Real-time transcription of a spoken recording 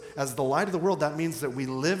as the light of the world, that means that we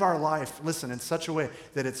live our life, listen, in such a way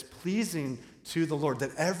that it's pleasing to the Lord,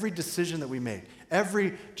 that every decision that we make,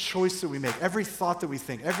 every choice that we make, every thought that we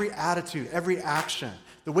think, every attitude, every action,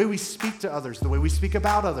 the way we speak to others, the way we speak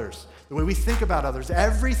about others, the way we think about others,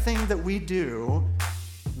 everything that we do,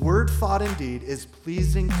 word, thought, and deed, is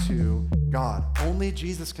pleasing to God. Only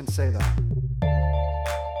Jesus can say that.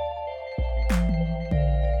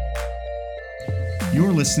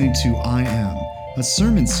 You're listening to I Am, a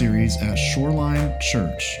sermon series at Shoreline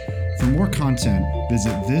Church. For more content,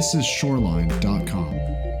 visit thisisshoreline.com.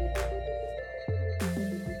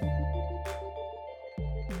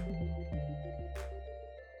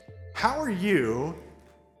 How are you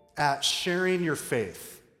at sharing your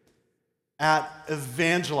faith, at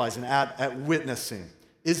evangelizing, at witnessing?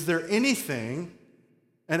 Is there anything,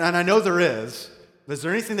 and I know there is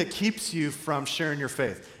there anything that keeps you from sharing your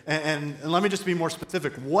faith? And let me just be more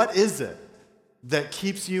specific. What is it that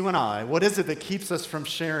keeps you and I, what is it that keeps us from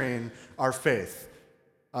sharing our faith?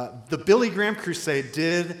 The Billy Graham Crusade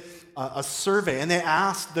did a survey, and they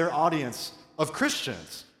asked their audience of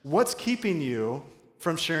Christians, what's keeping you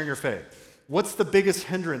from sharing your faith? What's the biggest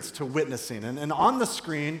hindrance to witnessing? And on the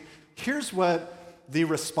screen, here's what the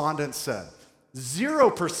respondents said.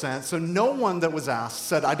 0%, so no one that was asked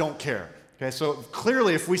said, I don't care. Okay, so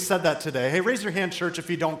clearly if we said that today, hey, raise your hand, church, if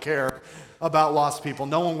you don't care about lost people,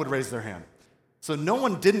 no one would raise their hand. So no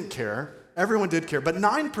one didn't care. Everyone did care. But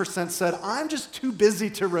 9% said, I'm just too busy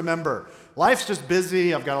to remember. Life's just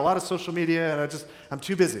busy. I've got a lot of social media, and I'm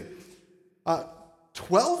too busy.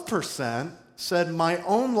 12% said, my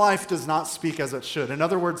own life does not speak as it should. In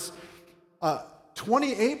other words,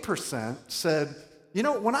 28% said,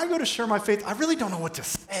 when I go to share my faith, I really don't know what to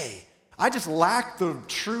say. I just lack the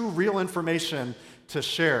true, real information to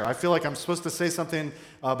share. I feel like I'm supposed to say something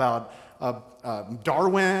about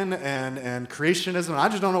Darwin and creationism, and I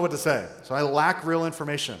just don't know what to say. So I lack real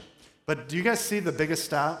information. But do you guys see the biggest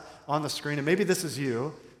stat on the screen? And maybe this is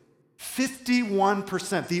you.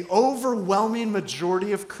 51%, the overwhelming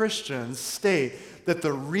majority of Christians state that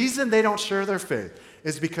the reason they don't share their faith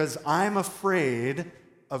is because I'm afraid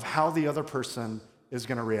of how the other person is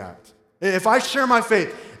going to react. If I share my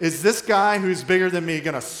faith, is this guy who's bigger than me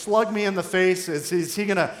going to slug me in the face? Is he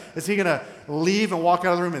going to leave and walk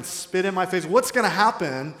out of the room and spit in my face? What's going to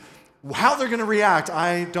happen? How they're going to react,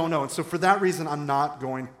 I don't know. And so for that reason, I'm not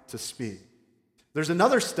going to speak. There's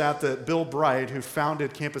another stat that Bill Bright, who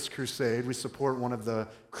founded Campus Crusade, we support one of the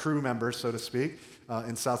crew members, so to speak,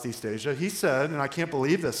 in Southeast Asia. He said, and I can't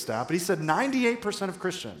believe this stat, but he said 98% of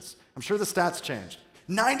Christians, I'm sure the stats changed,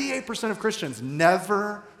 98% of Christians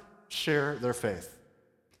never share their faith.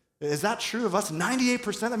 Is that true of us?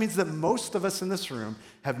 98%? That means that most of us in this room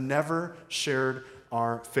have never shared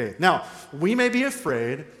our faith. Now, we may be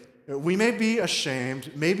afraid, we may be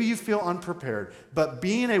ashamed, maybe you feel unprepared, but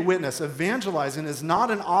being a witness, evangelizing, is not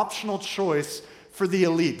an optional choice for the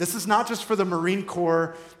elite. This is not just for the Marine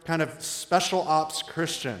Corps kind of special ops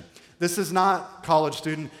Christian. This is not, college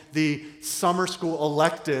student, the summer school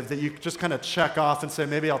elective that you just kind of check off and say,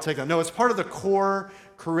 maybe I'll take that. No, it's part of the core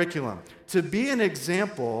curriculum. To be an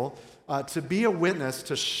example, to be a witness,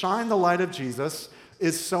 to shine the light of Jesus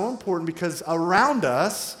is so important because around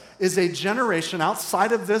us is a generation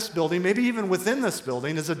outside of this building, maybe even within this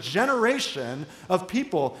building, is a generation of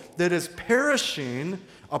people that is perishing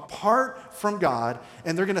apart from God,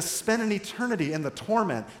 and they're going to spend an eternity in the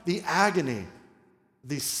torment, the agony,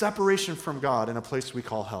 the separation from God in a place we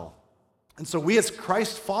call hell. And so we as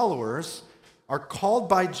Christ followers are called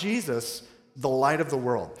by Jesus the light of the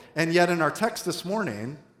world. And yet in our text this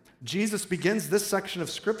morning, Jesus begins this section of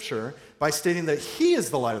Scripture by stating that he is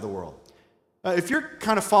the light of the world. If you're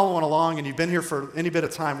kind of following along and you've been here for any bit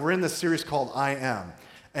of time, we're in this series called I Am.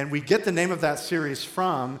 And we get the name of that series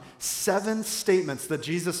from 7 statements that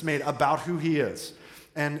Jesus made about who he is.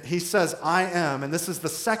 And he says, I am, and this is the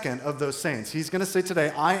second of those sayings. He's going to say today,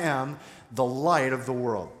 I am the light of the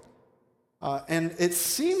world. And it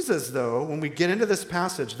seems as though, when we get into this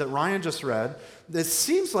passage that Ryan just read, it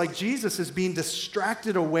seems like Jesus is being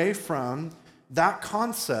distracted away from that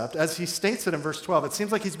concept, as he states it in verse 12. It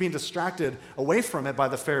seems like he's being distracted away from it by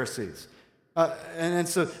the Pharisees. And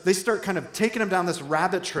so they start kind of taking him down this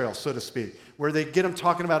rabbit trail, so to speak, where they get him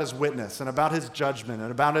talking about his witness and about his judgment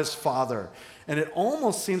and about his Father. And it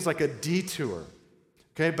almost seems like a detour.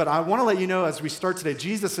 Okay, but I want to let you know as we start today,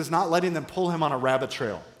 Jesus is not letting them pull him on a rabbit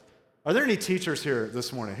trail. Are there any teachers here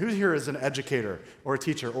this morning? Who here is an educator or a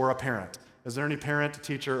teacher or a parent? Is there any parent,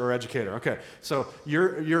 teacher, or educator? Okay, so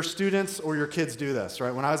your students or your kids do this,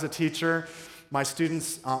 right? When I was a teacher, my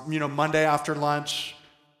students, Monday after lunch,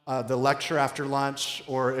 the lecture after lunch,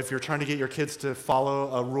 or if you're trying to get your kids to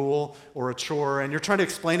follow a rule or a chore and you're trying to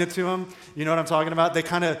explain it to them, you know what I'm talking about?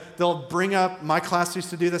 They'll bring up, my class used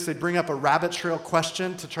to do this, they'd bring up a rabbit trail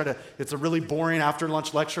question to try to, it's a really boring after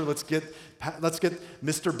lunch lecture, let's get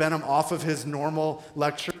Mr. Benham off of his normal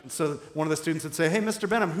lecture. So one of the students would say, hey, Mr.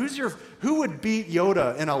 Benham, who would beat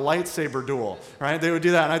Yoda in a lightsaber duel, right? They would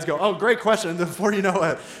do that, and I'd go, oh, great question. And before you know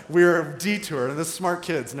it, we're detoured, and the smart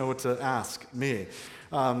kids know what to ask me.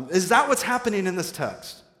 Is that what's happening in this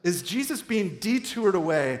text? Is Jesus being detoured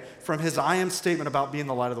away from his I am statement about being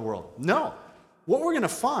the light of the world? No. What we're going to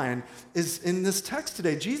find is in this text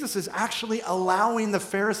today, Jesus is actually allowing the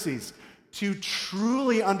Pharisees to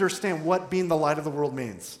truly understand what being the light of the world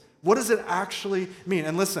means. What does it actually mean?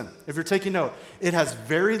 And listen, if you're taking note, it has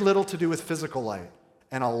very little to do with physical light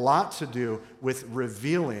and a lot to do with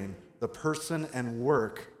revealing the person and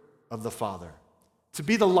work of the Father. To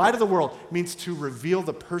be the light of the world means to reveal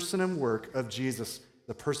the person and work of Jesus,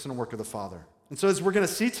 the person and work of the Father. And so as we're going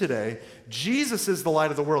to see today, Jesus is the light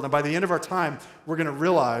of the world. And by the end of our time, we're going to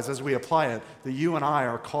realize as we apply it that you and I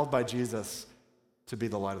are called by Jesus to be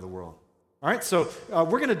the light of the world. All right, so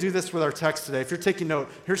we're going to do this with our text today. If you're taking note,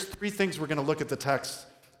 here's 3 things we're going to look at the text.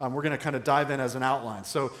 We're going to kind of dive in as an outline.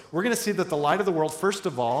 So we're going to see that the light of the world, first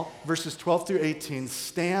of all, verses 12 through 18,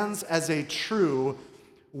 stands as a true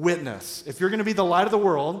witness. If you're going to be the light of the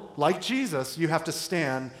world, like Jesus, you have to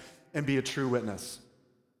stand and be a true witness.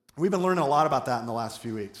 We've been learning a lot about that in the last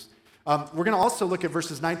few weeks. We're going to also look at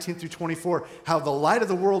verses 19 through 24, how the light of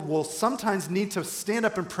the world will sometimes need to stand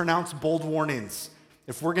up and pronounce bold warnings.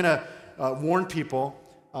 If we're going to warn people,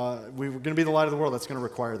 we're going to be the light of the world, that's going to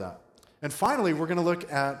require that. And finally, we're going to look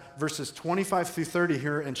at verses 25 through 30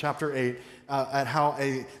 here in chapter 8, at how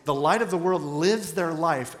the light of the world lives their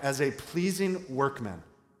life as a pleasing workman.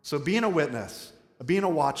 So being a witness, being a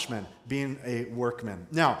watchman, being a workman.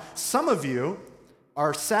 Now, some of you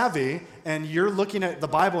are savvy and you're looking at the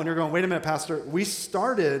Bible and you're going, wait a minute, Pastor, we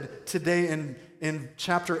started today in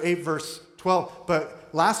chapter 8, verse 12, but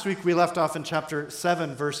last week we left off in chapter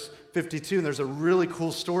 7, verse 52, and there's a really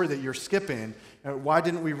cool story that you're skipping. Why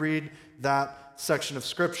didn't we read that section of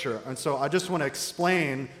Scripture? And so I just want to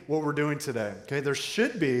explain what we're doing today. Okay, there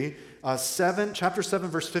should be chapter 7,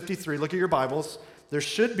 verse 53. Look at your Bibles. There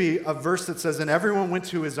should be a verse that says, and everyone went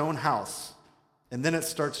to his own house. And then it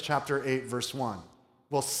starts chapter 8, verse 1.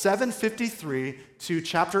 Well, 7:53 to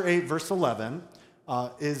chapter 8, verse 11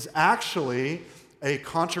 is actually a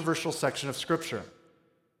controversial section of Scripture.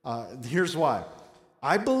 Here's why.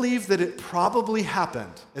 I believe that it probably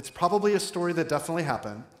happened. It's probably a story that definitely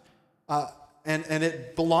happened. And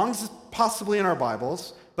it belongs possibly in our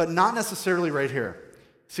Bibles, but not necessarily right here.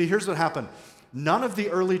 See, here's what happened. None of the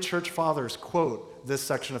early church fathers quote this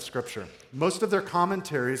section of Scripture. Most of their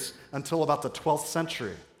commentaries until about the 12th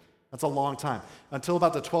century. That's a long time. Until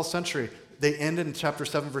about the 12th century, they end in chapter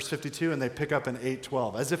 7, verse 52, and they pick up in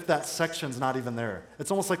 8:12, as if that section's not even there. It's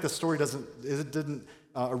almost like the story didn't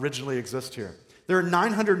originally exist here. There are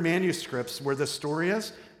 900 manuscripts where this story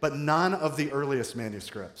is, but none of the earliest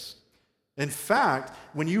manuscripts. In fact,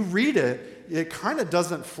 when you read it, it kind of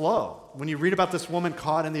doesn't flow. When you read about this woman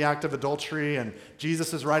caught in the act of adultery and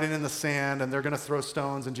Jesus is writing in the sand and they're going to throw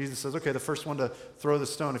stones and Jesus says, okay, the first one to throw the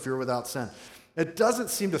stone if you're without sin. It doesn't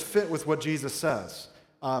seem to fit with what Jesus says.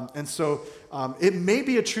 And so it may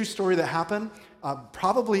be a true story that happened,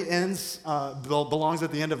 probably belongs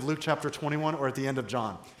at the end of Luke chapter 21 or at the end of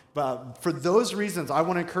John. But for those reasons, I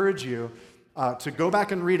want to encourage you to go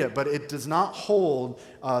back and read it, but it does not hold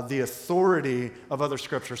the authority of other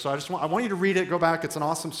scripture. So I want you to read it, go back. It's an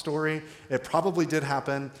awesome story. It probably did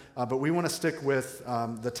happen, but we want to stick with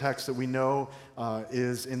the text that we know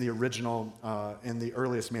is in the original, in the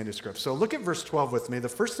earliest manuscript. So look at verse 12 with me. The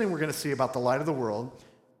first thing we're going to see about the light of the world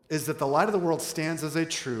is that the light of the world stands as a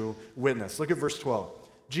true witness. Look at verse 12.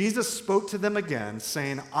 Jesus spoke to them again,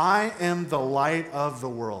 saying, I am the light of the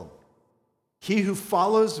world. He who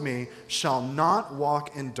follows me shall not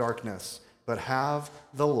walk in darkness, but have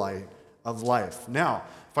the light of life. Now,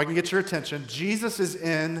 if I can get your attention, Jesus is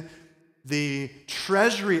in the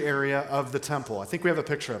treasury area of the temple. I think we have a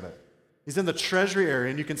picture of it. He's in the treasury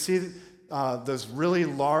area, and you can see those really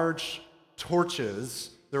large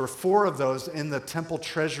torches. There were 4 of those in the temple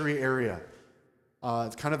treasury area.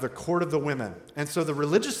 It's kind of the court of the women. And so the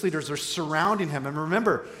religious leaders are surrounding him. And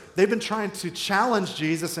remember, they've been trying to challenge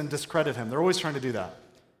Jesus and discredit him. They're always trying to do that.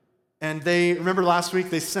 And remember last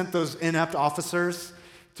week, they sent those inept officers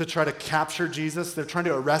to try to capture Jesus. They're trying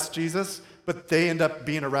to arrest Jesus, but they end up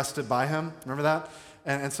being arrested by him. Remember that?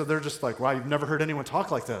 And so they're just like, wow, you've never heard anyone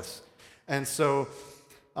talk like this. And so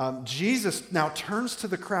Jesus now turns to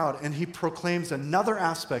the crowd and he proclaims another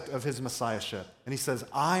aspect of his messiahship. And he says,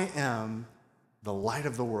 I am the light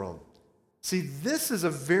of the world. See, this is a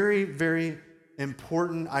very, very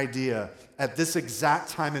important idea at this exact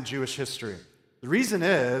time in Jewish history. The reason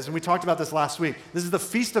is, and we talked about this last week, this is the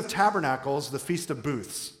Feast of Tabernacles, the Feast of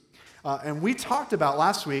Booths. And we talked about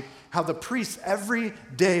last week how the priests, every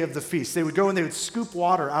day of the feast, they would go and they would scoop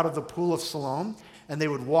water out of the pool of Siloam, and they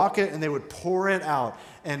would walk it and they would pour it out.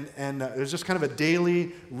 And it was just kind of a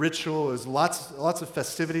daily ritual. It was lots of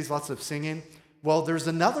festivities, lots of singing. Well, there's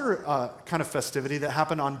another kind of festivity that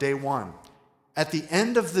happened on day one. At the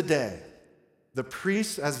end of the day, the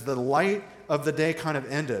priests, as the light of the day kind of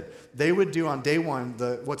ended, they would do on day one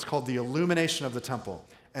what's called the illumination of the temple.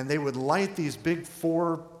 And they would light these big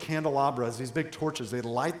 4 candelabras, these big torches. They'd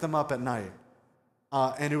light them up at night.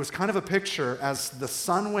 And it was kind of a picture as the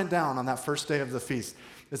sun went down on that first day of the feast.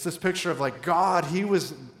 It's this picture of like God, he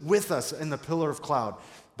was with us in the pillar of cloud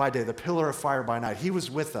by day, the pillar of fire by night. He was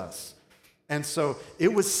with us. And so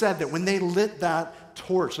it was said that when they lit that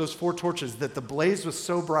torch, those 4 torches, that the blaze was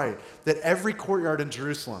so bright that every courtyard in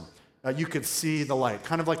Jerusalem, you could see the light,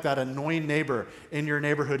 kind of like that annoying neighbor in your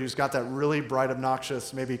neighborhood who's got that really bright,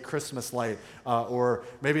 obnoxious, maybe Christmas light, or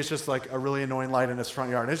maybe it's just like a really annoying light in his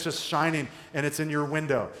front yard. And it's just shining, and it's in your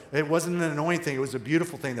window. It wasn't an annoying thing. It was a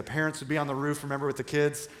beautiful thing. The parents would be on the roof, remember, with the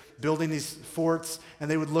kids, building these forts,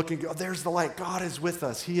 and they would look and go, there's the light. God is with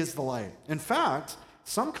us. He is the light. In fact,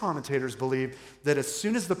 some commentators believe that as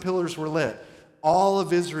soon as the pillars were lit, all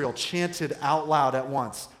of Israel chanted out loud at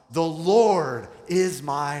once, the Lord is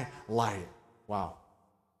my light. Wow.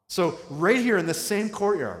 So right here in the same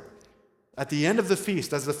courtyard, at the end of the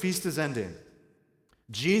feast, as the feast is ending,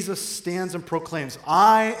 Jesus stands and proclaims,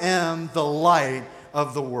 I am the light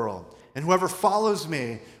of the world. And whoever follows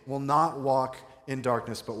me will not walk in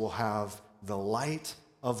darkness, but will have the light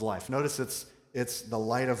of life. Notice it's the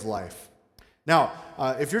light of life. Now,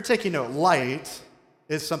 if you're taking note, light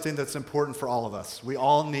is something that's important for all of us. We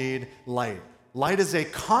all need light. Light is a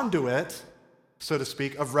conduit, so to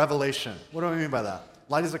speak, of revelation. What do I mean by that?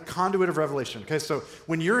 Light is a conduit of revelation. Okay, so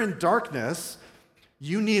when you're in darkness,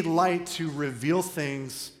 you need light to reveal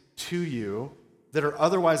things to you that are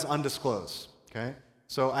otherwise undisclosed. Okay,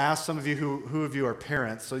 so I asked some of you who of you are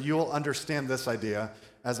parents, so you'll understand this idea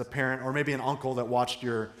as a parent, or maybe an uncle that watched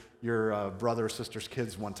your brother or sister's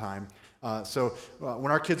kids one time.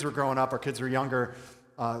 When our kids were growing up, our kids were younger,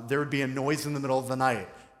 there would be a noise in the middle of the night,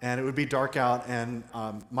 and it would be dark out, and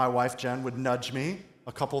my wife, Jen, would nudge me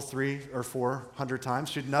a couple, 300 or 400 times.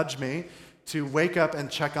 She'd nudge me to wake up and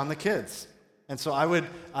check on the kids. And so I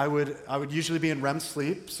would usually be in REM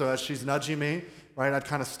sleep, so as she's nudging me, right, I'd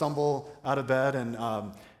kind of stumble out of bed, and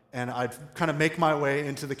I'd kind of make my way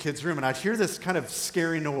into the kids' room, and I'd hear this kind of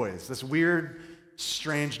scary noise, this weird,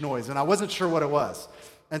 strange noise, and I wasn't sure what it was.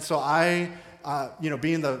 And so I,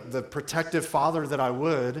 being the protective father that I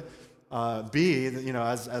would be,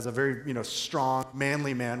 as a very, strong,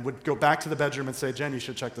 manly man, would go back to the bedroom and say, Jen, you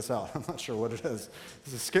should check this out. I'm not sure what it is.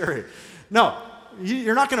 This is scary. No,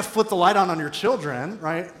 you're not going to flip the light on your children,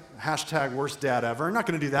 right? Hashtag worst dad ever. You're not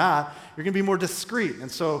going to do that. You're going to be more discreet.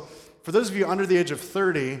 And so for those of you under the age of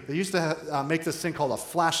 30, they used to make this thing called a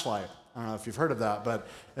flashlight. I don't know if you've heard of that, but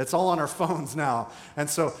it's all on our phones now. And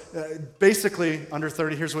so basically, under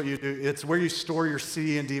 30, here's what you do. It's where you store your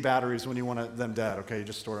C and D batteries when you want them dead, okay? You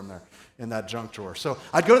just store them there in that junk drawer. So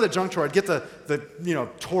I'd go to the junk drawer. I'd get the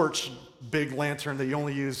torch, big lantern that you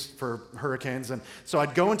only use for hurricanes. And so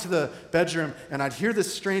I'd go into the bedroom, and I'd hear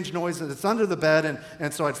this strange noise, and it's under the bed.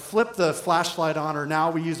 And so I'd flip the flashlight on, or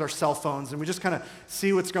now we use our cell phones, and we just kind of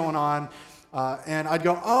see what's going on. And I'd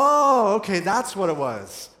go, oh, okay, that's what it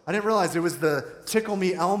was. I didn't realize it was the Tickle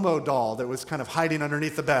Me Elmo doll that was kind of hiding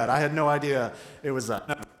underneath the bed. I had no idea it was that.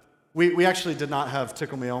 No. We actually did not have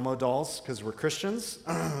Tickle Me Elmo dolls because we're Christians,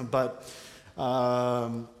 but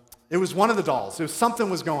it was one of the dolls. Something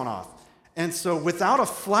was going off. And so without a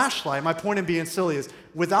flashlight, my point in being silly is,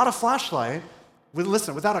 without a flashlight,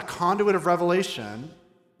 without a conduit of revelation,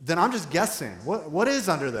 then I'm just guessing. What is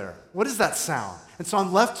under there? What is that sound? And so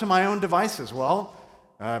I'm left to my own devices. Well,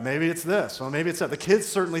 maybe it's this. Well, maybe it's that. The kids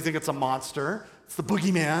certainly think it's a monster. It's the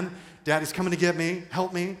boogeyman. Daddy's coming to get me.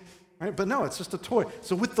 Help me. Right? But no, it's just a toy.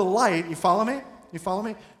 So with the light, you follow me? You follow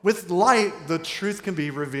me? With light, the truth can be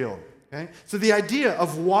revealed. Okay? So the idea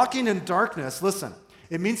of walking in darkness, listen,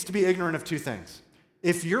 it means to be ignorant of two things.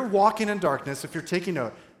 If you're walking in darkness, if you're taking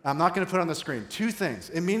note, I'm not going to put it on the screen. Two things.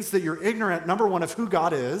 It means that you're ignorant, number one, of who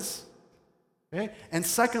God is, okay? And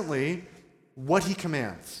secondly, what he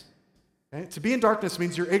commands. Okay? To be in darkness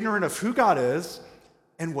means you're ignorant of who God is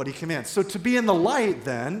and what he commands. So to be in the light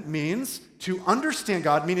then means to understand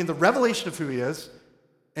God, meaning the revelation of who he is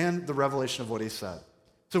and the revelation of what he said.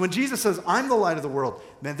 So when Jesus says, I'm the light of the world,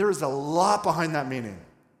 man, there is a lot behind that meaning.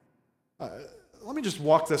 Let me just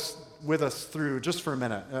walk this with us through just for a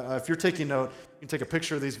minute. If you're taking note, you can take a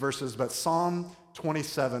picture of these verses, but Psalm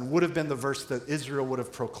 27 would have been the verse that Israel would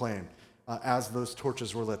have proclaimed as those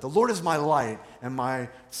torches were lit. The Lord is my light and my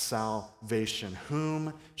salvation.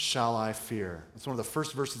 Whom shall I fear? It's one of the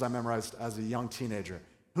first verses I memorized as a young teenager.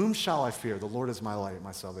 Whom shall I fear? The Lord is my light,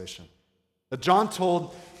 my salvation. John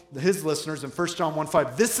told his listeners in 1 John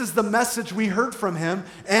 1:5, this is the message we heard from him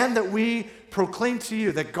and that we proclaim to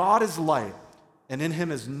you, that God is light and in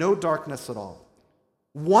him is no darkness at all.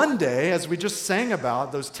 One day, as we just sang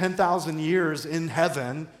about, those 10,000 years in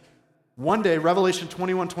heaven, one day, Revelation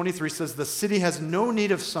 21:23 says, the city has no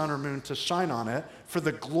need of sun or moon to shine on it, for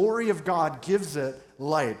the glory of God gives it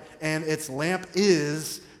light, and its lamp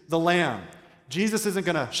is the Lamb. Jesus isn't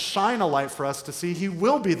going to shine a light for us to see. He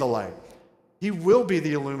will be the light. He will be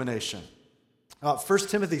the illumination. 1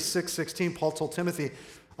 Timothy 6:16, Paul told Timothy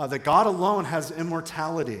that God alone has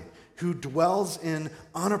immortality, who dwells in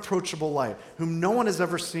unapproachable light, whom no one has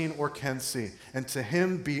ever seen or can see. And to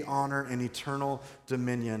him be honor and eternal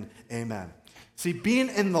dominion. Amen. See, being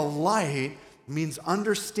in the light means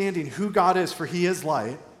understanding who God is, for he is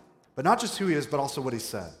light, but not just who he is, but also what he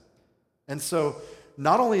said. And so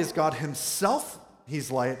not only is God himself, he's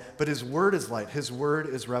light, but his word is light. His word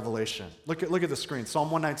is revelation. Look at the screen. Psalm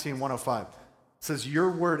 119:105. It says, your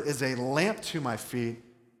word is a lamp to my feet,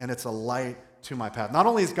 and it's a light to my path. Not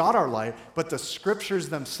only is God our light, but the scriptures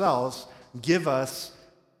themselves give us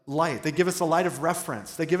light. They give us a light of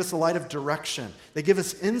reference. They give us a light of direction. They give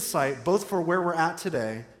us insight both for where we're at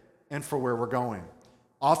today and for where we're going.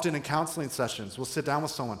 Often in counseling sessions, we'll sit down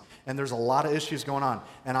with someone and there's a lot of issues going on.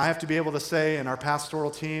 And I have to be able to say, in our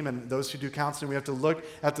pastoral team and those who do counseling, we have to look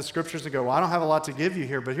at the scriptures and go, well, I don't have a lot to give you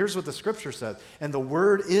here, but here's what the scripture says. And the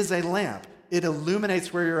word is a lamp. It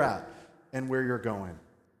illuminates where you're at and where you're going.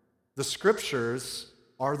 The scriptures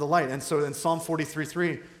are the light. And so in Psalm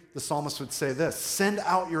 43:3, the psalmist would say this, send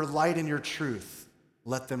out your light and your truth.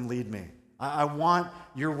 Let them lead me. I want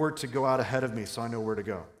your word to go out ahead of me so I know where to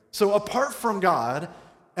go. So apart from God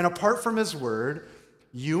and apart from his word,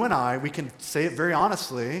 you and I, we can say it very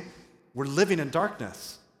honestly, we're living in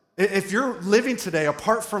darkness. If you're living today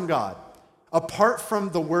apart from God, apart from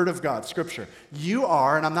the word of God, scripture, you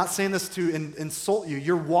are, and I'm not saying this to insult you,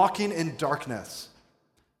 you're walking in darkness.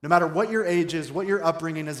 No matter what your age is, what your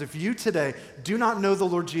upbringing is, if you today do not know the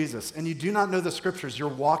Lord Jesus and you do not know the scriptures, you're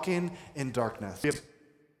walking in darkness.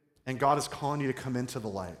 And God is calling you to come into the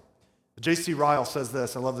light. J.C. Ryle says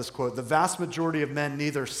this, I love this quote, the vast majority of men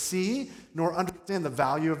neither see nor understand the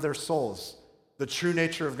value of their souls, the true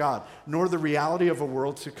nature of God, nor the reality of a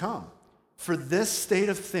world to come. For this state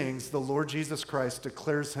of things, the Lord Jesus Christ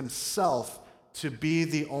declares himself to be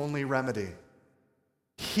the only remedy.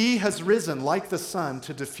 He has risen like the sun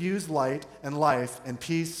to diffuse light and life and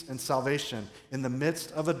peace and salvation in the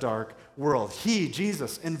midst of a dark world. He,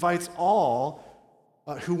 Jesus, invites all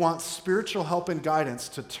who want spiritual help and guidance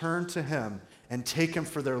to turn to him and take him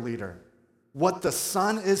for their leader. What the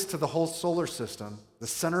sun is to the whole solar system, the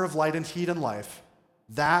center of light and heat and life,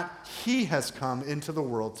 that he has come into the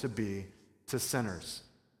world to be to sinners.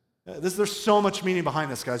 There's so much meaning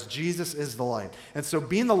behind this, guys. Jesus is the light. And so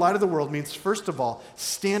being the light of the world means, first of all,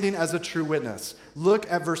 standing as a true witness. Look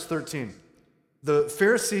at verse 13. The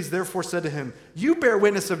Pharisees therefore said to him, you bear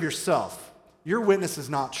witness of yourself. Your witness is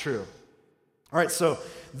not true. All right, so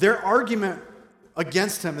their argument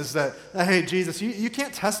against him is that, hey, Jesus, you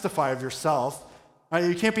can't testify of yourself. Right?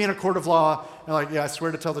 You can't be in a court of law and like, yeah, I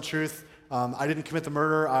swear to tell the truth. I didn't commit the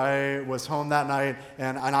murder. I was home that night,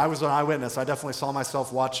 and I was an eyewitness. I definitely saw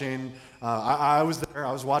myself watching. I was there.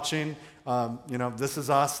 I was watching, This Is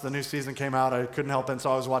Us. The new season came out. I couldn't help it,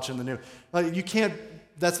 so I was watching the new. Like, you can't,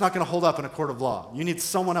 that's not going to hold up in a court of law. You need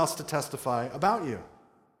someone else to testify about you.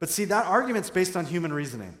 But see, that argument's based on human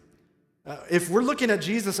reasoning. If we're looking at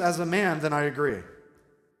Jesus as a man, then I agree.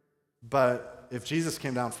 But if Jesus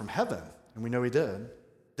came down from heaven, and we know he did,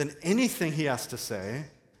 then anything he has to say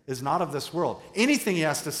is not of this world. Anything he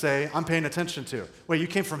has to say, I'm paying attention to. Wait, you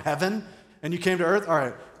came from heaven and you came to earth? All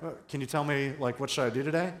right, can you tell me, what should I do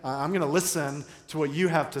today? I'm going to listen to what you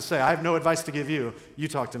have to say. I have no advice to give you. You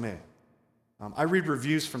talk to me. I read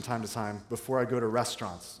reviews from time to time before I go to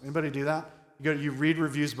restaurants. Anybody do that? You read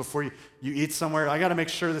reviews before you eat somewhere. I got to make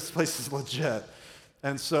sure this place is legit.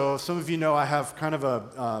 And so some of you know I have kind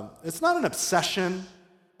of it's not an obsession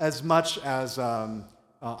as much as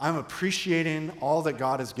I'm appreciating all that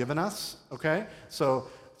God has given us, okay? So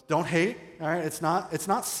don't hate, all right? It's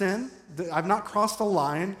not sin. I've not crossed a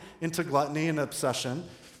line into gluttony and obsession.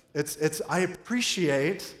 I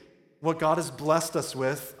appreciate what God has blessed us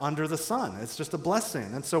with under the sun. It's just a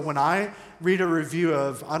blessing. And so when I read a review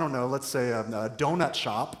of, I don't know, let's say a donut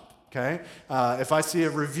shop, okay? If I see a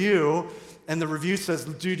review and the review says,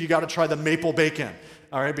 dude, you got to try the maple bacon,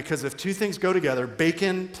 all right? Because if two things go together,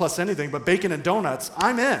 bacon plus anything, but bacon and donuts,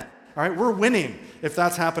 I'm in, all right? We're winning if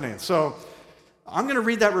that's happening. So I'm going to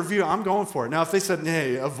read that review. I'm going for it. Now, if they said,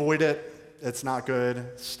 hey, avoid it, it's not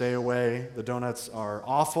good, stay away, the donuts are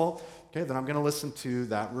awful, okay, then I'm going to listen to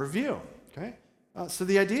that review, okay? So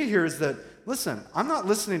the idea here is that, listen, I'm not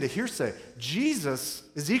listening to hearsay. Jesus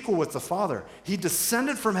is equal with the Father. He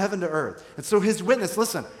descended from heaven to earth. And so his witness,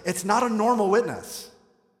 listen, it's not a normal witness,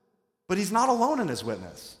 but he's not alone in his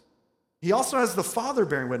witness. He also has the Father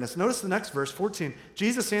bearing witness. Notice the next verse, 14.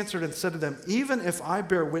 Jesus answered and said to them, even if I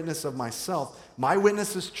bear witness of myself, my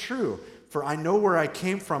witness is true, for I know where I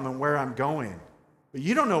came from and where I'm going. But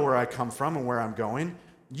you don't know where I come from and where I'm going.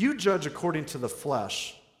 You judge according to the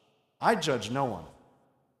flesh. I judge no one.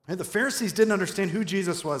 And the Pharisees didn't understand who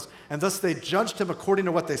Jesus was, and thus they judged him according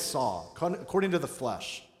to what they saw, according to the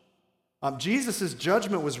flesh. Jesus'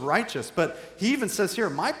 judgment was righteous, but he even says here,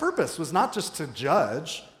 my purpose was not just to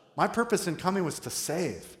judge. My purpose in coming was to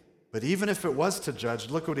save. But even if it was to judge,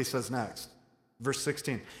 look what he says next. Verse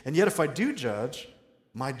 16. And yet if I do judge,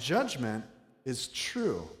 my judgment is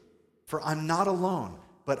true, for I'm not alone,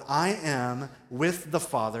 but I am with the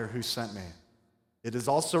Father who sent me. It is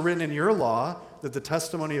also written in your law that the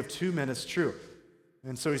testimony of two men is true.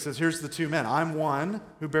 And so he says, here's the two men. I'm one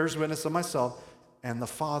who bears witness of myself, and the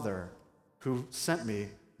Father who sent me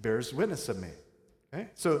bears witness of me. Okay?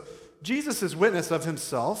 So Jesus' witness of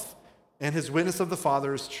himself and his witness of the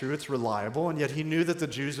Father is true. It's reliable. And yet he knew that the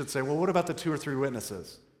Jews would say, well, what about the two or three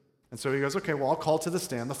witnesses? And so he goes, okay, well, I'll call to the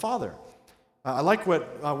stand the Father. I like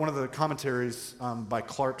what one of the commentaries by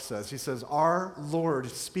Clark says. He says, our Lord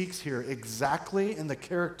speaks here exactly in the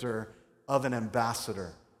character of an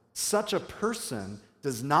ambassador. Such a person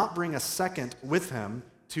does not bring a second with him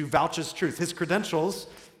to vouch his truth. His credentials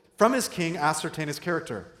from his king ascertain his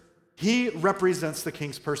character. He represents the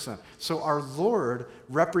king's person. So our Lord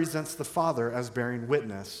represents the Father as bearing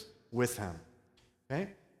witness with him. Okay?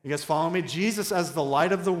 You guys follow me? Jesus as the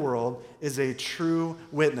light of the world is a true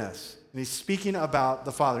witness. And he's speaking about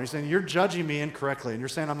the Father. He's saying, you're judging me incorrectly, and you're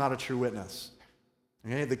saying I'm not a true witness.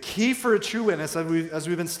 Okay? The key for a true witness, as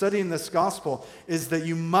we've been studying this gospel, is that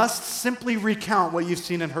you must simply recount what you've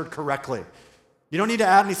seen and heard correctly. You don't need to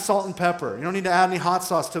add any salt and pepper. You don't need to add any hot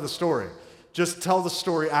sauce to the story. Just tell the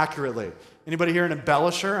story accurately. Anybody here an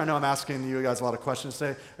embellisher? I know I'm asking you guys a lot of questions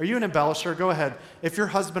today. Are you an embellisher? Go ahead. If your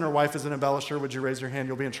husband or wife is an embellisher, would you raise your hand?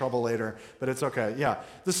 You'll be in trouble later, but it's okay. Yeah.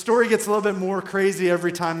 The story gets a little bit more crazy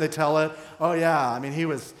every time they tell it. Oh yeah, I mean, it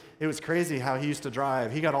was crazy how he used to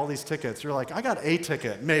drive. He got all these tickets. You're like, I got a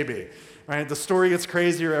ticket, maybe. Right? The story gets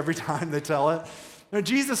crazier every time they tell it. Now,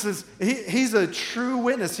 Jesus he's a true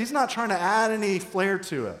witness. He's not trying to add any flair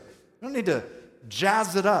to it. You don't need to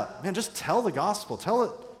jazz it up. Man, just tell the gospel. Tell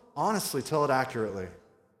it honestly, tell it accurately.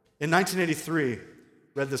 In 1983,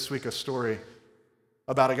 read this week a story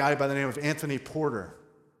about a guy by the name of Anthony Porter.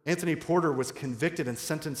 Anthony Porter was convicted and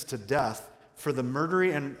sentenced to death for the murder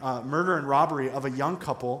and robbery of a young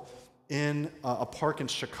couple in a park in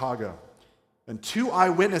Chicago. And two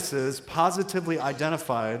eyewitnesses positively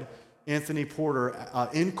identified Anthony Porter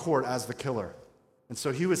in court as the killer. And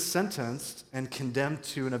so he was sentenced and condemned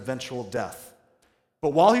to an eventual death.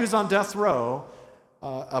 But while he was on death row,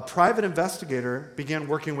 a private investigator began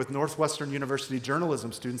working with Northwestern University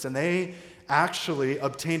journalism students, and they actually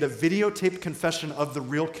obtained a videotaped confession of the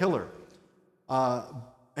real killer.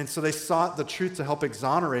 And so they sought the truth to help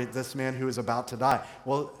exonerate this man who was about to die.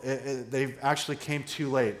 Well, they actually came too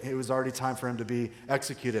late. It was already time for him to be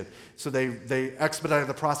executed. So they expedited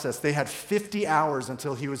the process. They had 50 hours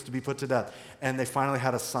until he was to be put to death, and they finally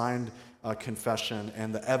had a signed confession,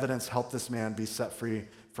 and the evidence helped this man be set free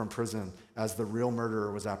from prison as the real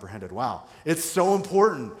murderer was apprehended. Wow. It's so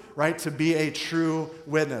important, right, to be a true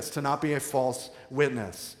witness, to not be a false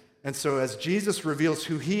witness. And so as Jesus reveals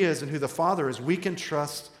who he is and who the Father is, we can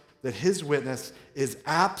trust that his witness is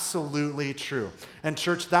absolutely true. And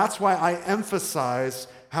church, that's why I emphasize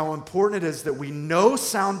how important it is that we know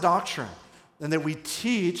sound doctrine and that we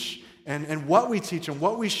teach and what we teach and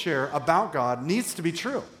what we share about God needs to be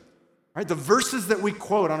true. Right? The verses that we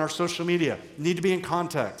quote on our social media need to be in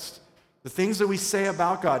context. The things that we say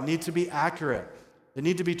about God need to be accurate. They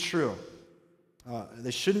need to be true.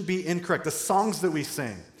 They shouldn't be incorrect. The songs that we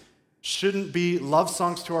sing shouldn't be love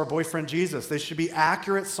songs to our boyfriend Jesus. They should be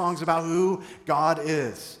accurate songs about who God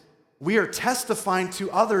is. We are testifying to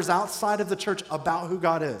others outside of the church about who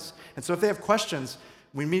God is. And so if they have questions,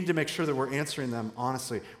 we need to make sure that we're answering them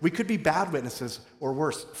honestly. We could be bad witnesses, or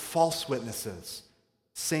worse, false witnesses,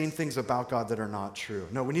 saying things about God that are not true.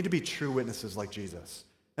 No, we need to be true witnesses like Jesus.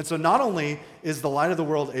 And so not only is the light of the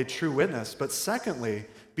world a true witness, but secondly,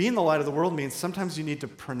 being the light of the world means sometimes you need to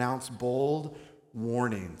pronounce bold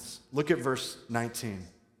warnings. Look at verse 19.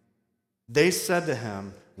 They said to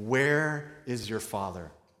him, "Where is your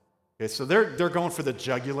father?" Okay, so they're going for the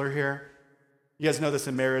jugular here. You guys know this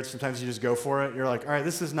in marriage. Sometimes you just go for it. You're like, all right,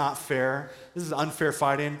 this is not fair. This is unfair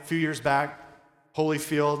fighting. A few years back,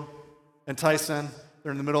 Holyfield and Tyson,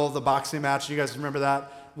 they're in the middle of the boxing match. You guys remember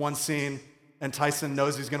that one scene? And Tyson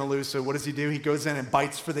knows he's going to lose, so what does he do? He goes in and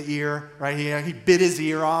bites for the ear, right? He bit his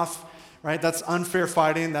ear off. Right? That's unfair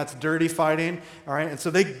fighting. That's dirty fighting. All right? And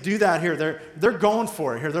so they do that here. They're going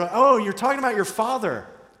for it here. They're like, oh, you're talking about your father.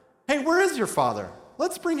 Hey, where is your father?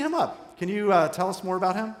 Let's bring him up. Can you tell us more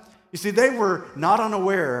about him? You see, they were not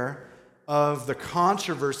unaware of the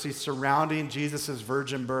controversy surrounding Jesus'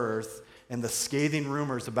 virgin birth and the scathing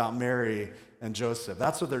rumors about Mary and Joseph.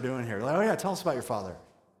 That's what they're doing here. Like, oh yeah, tell us about your father.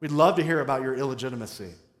 We'd love to hear about your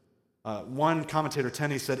illegitimacy. One commentator,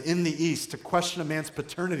 Tenney, said, in the East, to question a man's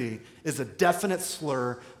paternity is a definite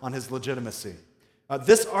slur on his legitimacy.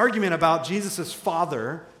 This argument about Jesus'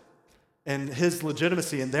 father and his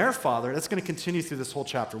legitimacy and their father, that's going to continue through this whole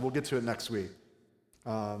chapter. We'll get to it next week.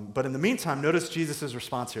 But in the meantime, notice Jesus'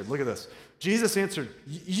 response here. Look at this. Jesus answered,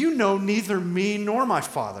 "You know neither me nor my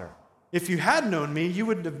Father. If you had known me, you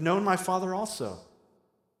would have known my Father also."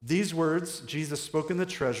 These words Jesus spoke in the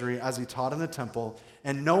treasury as he taught in the temple,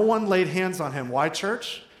 and no one laid hands on him. Why,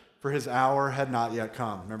 church? For his hour had not yet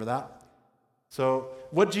come. Remember that? So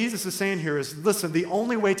what Jesus is saying here is, listen, the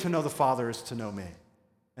only way to know the Father is to know me.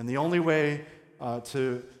 And the only way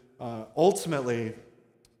to ultimately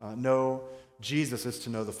know Jesus is to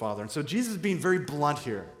know the Father. And so Jesus is being very blunt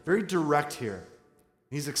here, very direct here.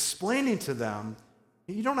 He's explaining to them,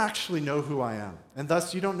 you don't actually know who I am, and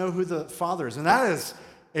thus you don't know who the Father is. And that is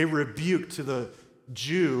a rebuke to the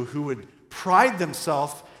Jew who would pride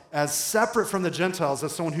themselves as separate from the Gentiles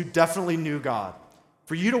as someone who definitely knew God.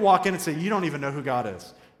 For you to walk in and say, you don't even know who God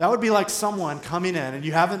is. That would be like someone coming in and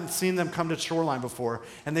you haven't seen them come to Shoreline before,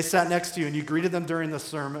 and they sat next to you and you greeted them during the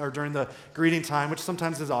sermon or during the greeting time, which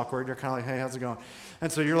sometimes is awkward. You're kind of like, hey, how's it going?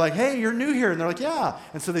 And so you're like, hey, you're new here. And they're like, yeah.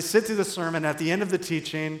 And so they sit through the sermon. At the end of the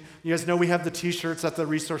teaching, you guys know we have the t-shirts at the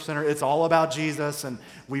Resource Center. It's all about Jesus, and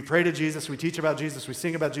we pray to Jesus, we teach about Jesus, we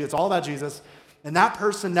sing about Jesus. It's all about Jesus. And that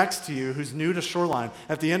person next to you who's new to Shoreline,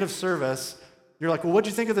 at the end of service, you're like, well, what'd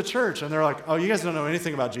you think of the church? And they're like, oh, you guys don't know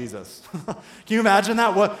anything about Jesus. Can you imagine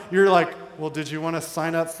that? What you're like, well, did you want to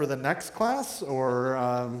sign up for the next class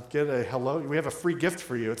or get a hello? We have a free gift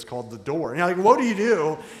for you. It's called The Door. And you're like, what do you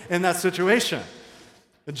do in that situation?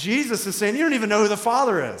 But Jesus is saying, you don't even know who the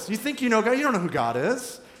Father is. You think you know God. You don't know who God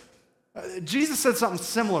is. Jesus said something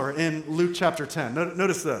similar in Luke chapter 10.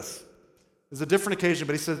 Notice this. It's a different occasion,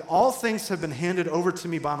 but he said, all things have been handed over to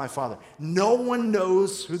me by my Father. No one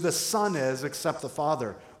knows who the Son is except the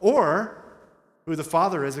Father, or who the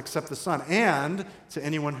Father is except the Son, and to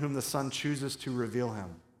anyone whom the Son chooses to reveal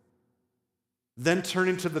him. Then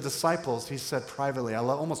turning to the disciples, he said privately,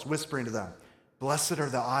 almost whispering to them, blessed are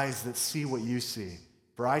the eyes that see what you see.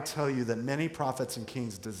 For I tell you that many prophets and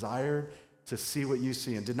kings desired to see what you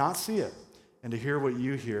see and did not see it, and to hear what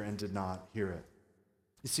you hear and did not hear it.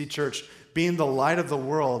 You see, church, being the light of the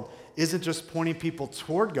world isn't just pointing people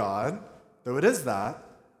toward God, though it is that.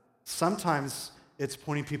 Sometimes it's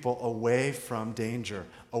pointing people away from danger,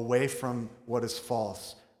 away from what is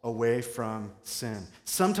false, away from sin.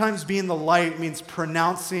 Sometimes being the light means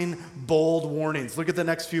pronouncing bold warnings. Look at the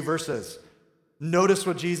next few verses. Notice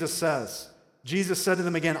what Jesus says. Jesus said to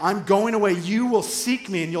them again, I'm going away. You will seek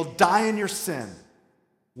me and you'll die in your sin.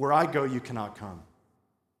 Where I go, you cannot come.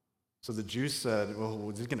 So the Jews said, well,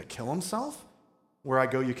 is he going to kill himself? Where I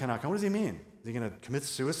go, you cannot come. What does he mean? Is he going to commit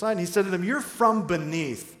suicide? And he said to them, you're from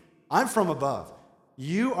beneath. I'm from above.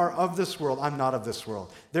 You are of this world. I'm not of this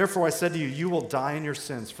world. Therefore, I said to you, you will die in your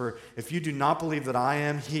sins. For if you do not believe that I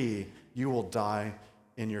am he, you will die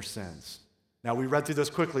in your sins. Now, we read through this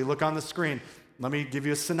quickly. Look on the screen. Let me give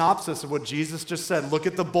you a synopsis of what Jesus just said. Look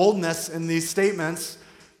at the boldness in these statements.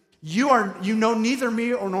 You know neither me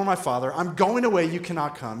nor my Father. I'm going away. You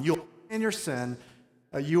cannot come. You'll in your sin,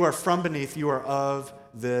 you are from beneath, you are of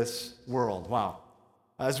this world. Wow.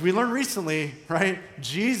 As we learned recently, right,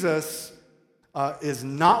 Jesus is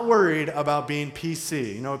not worried about being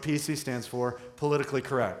PC. You know what PC stands for? Politically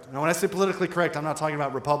correct. Now, when I say politically correct, I'm not talking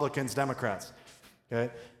about Republicans, Democrats.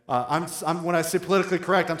 Okay? When I say politically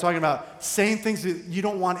correct, I'm talking about saying things that you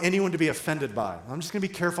don't want anyone to be offended by. I'm just going to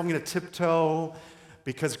be careful. I'm going to tiptoe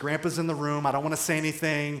because Grandpa's in the room. I don't want to say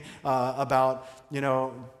anything about,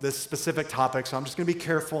 this specific topic. So I'm just going to be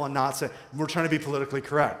careful and not say, we're trying to be politically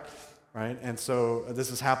correct, right? And so this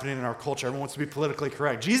is happening in our culture. Everyone wants to be politically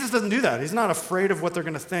correct. Jesus doesn't do that. He's not afraid of what they're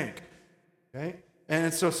going to think, okay?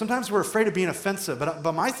 And so sometimes we're afraid of being offensive.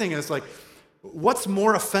 But my thing is like, what's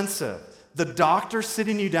more offensive? The doctor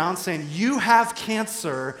sitting you down saying, you have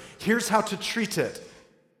cancer, here's how to treat it.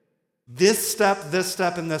 This step,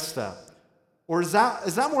 and this step. Or is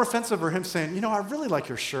that more offensive, or him saying, I really like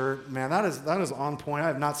your shirt, man, that is on point. I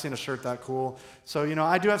have not seen a shirt that cool. So,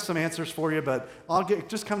 I do have some answers for you, but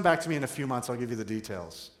just come back to me in a few months, I'll give you the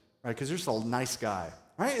details, right? Because you're just a nice guy,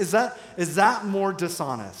 right? Is that more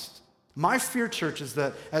dishonest? My fear, church, is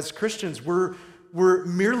that as Christians, we're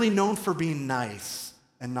merely known for being nice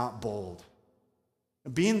and not bold.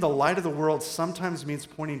 Being the light of the world sometimes means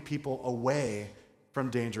pointing people away from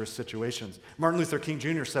dangerous situations. Martin Luther King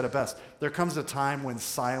Jr. said it best. There comes a time when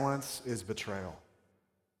silence is betrayal.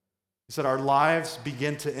 He said, our lives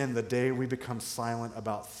begin to end the day we become silent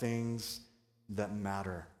about things that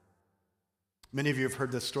matter. Many of you have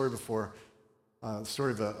heard this story before, the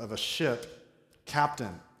story of a ship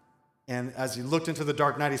captain. And as he looked into the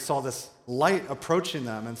dark night, he saw this light approaching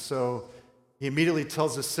them. And so he immediately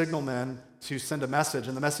tells the signalman to send a message.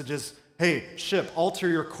 And the message is, hey, ship, alter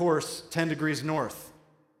your course 10 degrees north.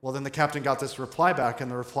 Well, then the captain got this reply back,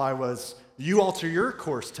 and the reply was, you alter your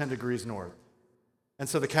course 10 degrees north. And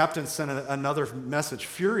so the captain sent another message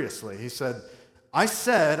furiously. He said, I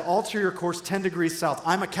said, alter your course 10 degrees south.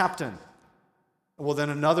 I'm a captain. Well,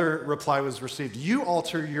 then another reply was received. You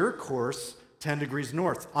alter your course 10 degrees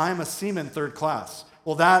north. I'm a seaman third class.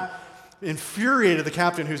 Well, that infuriated the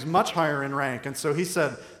captain, who's much higher in rank. And so he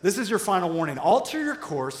said, this is your final warning. Alter your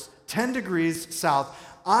course 10 degrees south.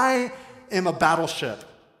 I am a battleship.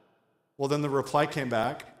 Well, then the reply came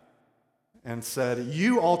back and said,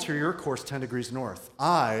 you alter your course 10 degrees north.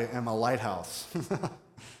 I am a lighthouse.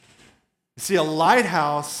 See, a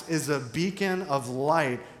lighthouse is a beacon of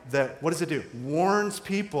light that, what does it do? Warns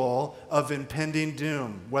people of impending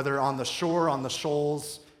doom, whether on the shore, on the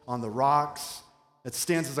shoals, on the rocks. It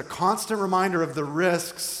stands as a constant reminder of the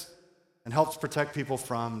risks and helps protect people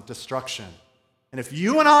from destruction. And if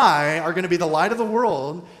you and I are going to be the light of the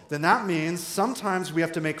world, then that means sometimes we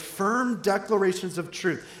have to make firm declarations of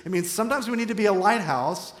truth. It means sometimes we need to be a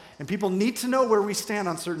lighthouse, and people need to know where we stand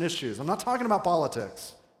on certain issues. I'm not talking about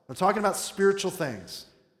politics. I'm talking about spiritual things,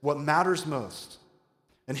 what matters most.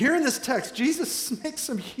 And here in this text, Jesus makes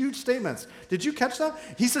some huge statements. Did you catch that?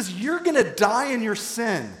 He says, you're going to die in your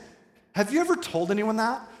sin. Have you ever told anyone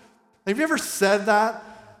that? Have you ever said that?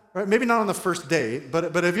 Right? Maybe not on the first date,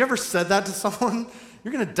 but have you ever said that to someone?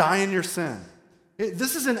 You're going to die in your sin.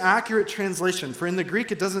 This is an accurate translation, for in the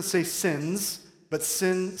Greek it doesn't say sins, but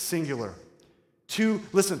sin singular. To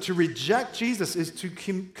reject Jesus is to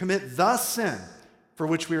commit the sin for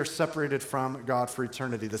which we are separated from God for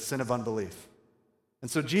eternity, the sin of unbelief. And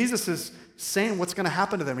so Jesus is saying what's going to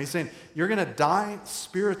happen to them. He's saying, you're going to die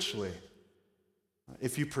spiritually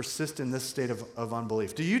if you persist in this state of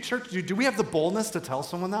unbelief. Do you, church, do we have the boldness to tell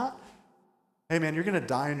someone that? Hey, man, you're going to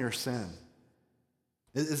die in your sin.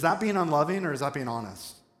 Is that being unloving, or is that being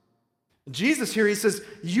honest? Jesus here, he says,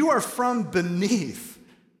 you are from beneath.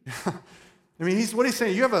 I mean, what he's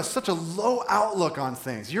saying, you have such a low outlook on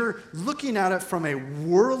things. You're looking at it from a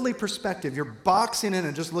worldly perspective. You're boxing in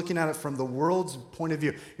and just looking at it from the world's point of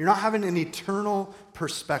view. You're not having an eternal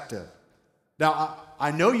perspective. Now,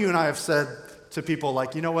 I know you and I have said to people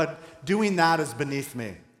like, you know what, doing that is beneath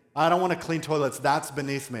me. I don't want to clean toilets, that's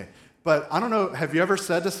beneath me. But I don't know, have you ever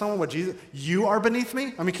said to someone, what Jesus, you are beneath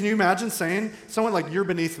me? I mean, can you imagine saying someone like, you're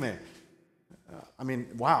beneath me? I mean,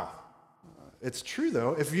 wow. It's true,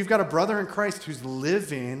 though. If you've got a brother in Christ who's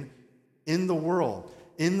living in the world,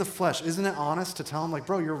 in the flesh, isn't it honest to tell him, like,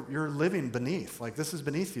 bro, you're living beneath. Like, this is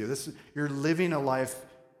beneath you. You're living a life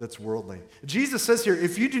that's worldly. Jesus says here,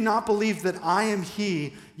 if you do not believe that I am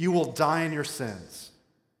he, you will die in your sins.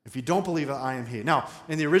 If you don't believe that I am he. Now,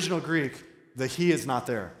 in the original Greek, the he is not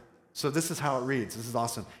there. So this is how it reads. This is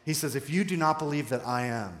awesome. He says, if you do not believe that I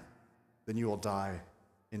am, then you will die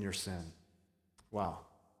in your sin. Wow.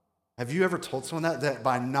 Have you ever told someone that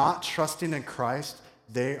by not trusting in Christ,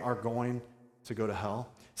 they are going to go to hell?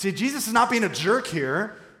 See, Jesus is not being a jerk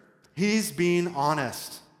here. He's being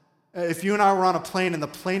honest. If you and I were on a plane and the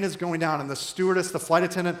plane is going down and the stewardess, the flight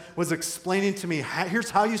attendant, was explaining to me, here's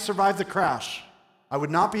how you survive the crash, I would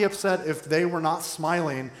not be upset if they were not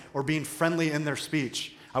smiling or being friendly in their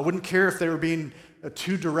speech. I wouldn't care if they were being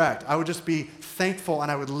too direct. I would just be thankful and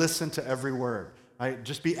I would listen to every word. Right?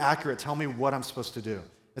 Just be accurate. Tell me what I'm supposed to do.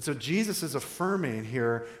 And so Jesus is affirming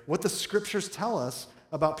here what the scriptures tell us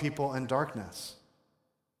about people in darkness.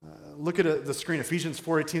 Look at the screen. Ephesians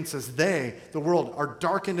 4:18 says, they, the world, are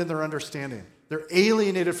darkened in their understanding. They're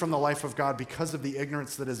alienated from the life of God because of the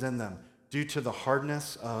ignorance that is in them due to the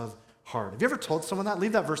hardness of heart. Have you ever told someone that?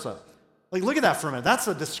 Leave that verse up. Like, look at that for a minute. That's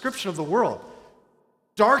a description of the world.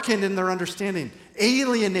 Darkened in their understanding,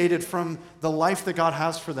 alienated from the life that God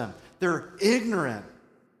has for them. They're ignorant.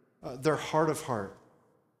 They're hard of heart.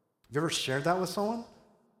 Have you ever shared that with someone?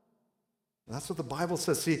 That's what the Bible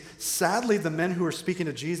says. See, sadly, the men who are speaking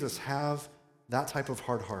to Jesus have that type of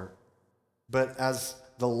hard heart. But as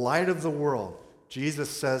the light of the world, Jesus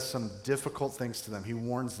says some difficult things to them. He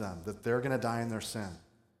warns them that they're going to die in their sin.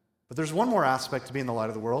 But there's one more aspect to being the light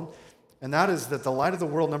of the world, and that is that the light of the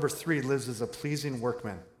world, number 3, lives as a pleasing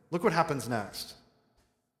workman. Look what happens next.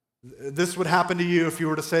 This would happen to you if you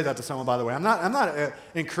were to say that to someone, by the way. I'm not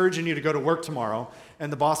encouraging you to go to work tomorrow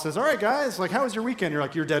and the boss says, all right, guys, like, how was your weekend? You're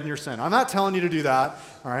like, you're dead in your sin. I'm not telling you to do that,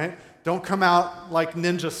 all right? Don't come out like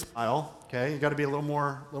ninja style, okay? You got to be a little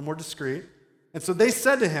more discreet. And so they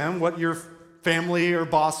said to him what your family or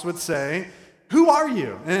boss would say, who are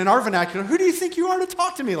you? And in our vernacular, who do you think you are to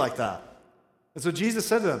talk to me like that? And so Jesus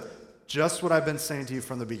said to them, just what I've been saying to you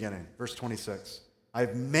from the beginning. Verse 26, I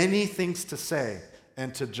have many things to say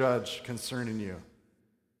and to judge concerning you.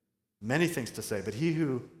 Many things to say, but he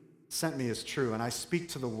who sent me is true, and I speak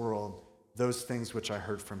to the world those things which I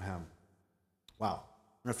heard from him. Wow.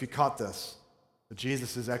 I don't know if you caught this, but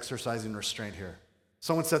Jesus is exercising restraint here.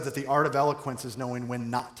 Someone said that the art of eloquence is knowing when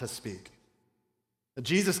not to speak.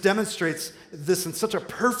 Jesus demonstrates this in such a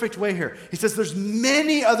perfect way here. He says, there's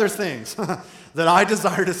many other things that I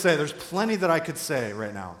desire to say. There's plenty that I could say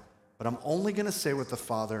right now, but I'm only going to say what the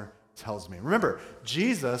Father tells me. Remember,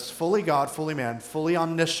 Jesus, fully God, fully man, fully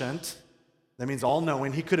omniscient, that means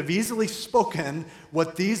all-knowing, he could have easily spoken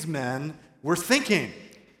what these men were thinking.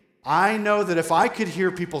 I know that if I could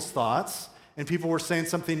hear people's thoughts and people were saying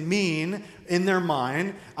something mean in their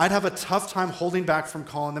mind, I'd have a tough time holding back from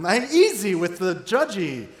calling them. I'm easy with the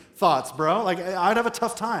judgy thoughts, bro. Like, I'd have a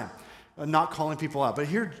tough time not calling people out. But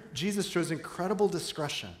here, Jesus shows incredible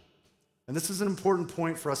discretion. And this is an important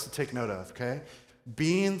point for us to take note of, okay?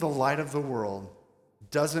 Being the light of the world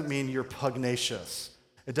doesn't mean you're pugnacious.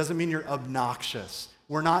 It doesn't mean you're obnoxious.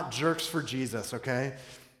 We're not jerks for Jesus, okay?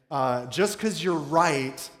 Just because you're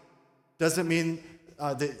right doesn't mean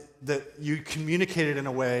that you communicate it in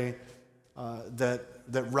a way that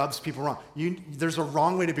rubs people wrong. There's a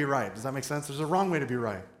wrong way to be right. Does that make sense? There's a wrong way to be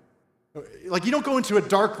right. Like, you don't go into a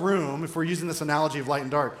dark room, if we're using this analogy of light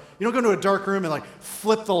and dark, you don't go into a dark room and like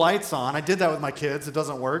flip the lights on. I did that with my kids. It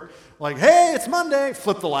doesn't work. Like, hey, it's Monday.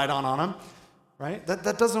 Flip the light on them, right?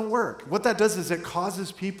 That doesn't work. What that does is it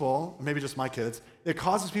causes people, maybe just my kids, it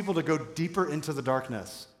causes people to go deeper into the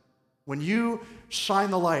darkness. When you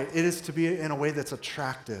shine the light, it is to be in a way that's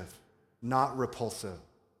attractive, not repulsive.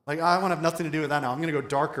 Like, I want to have nothing to do with that now. I'm going to go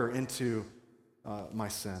darker into my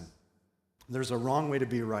sin. There's a wrong way to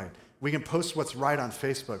be right. We can post what's right on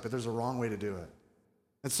Facebook, but there's a wrong way to do it.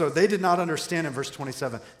 And so they did not understand in verse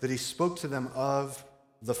 27 that he spoke to them of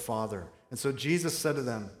the Father. And so Jesus said to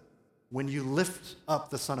them, when you lift up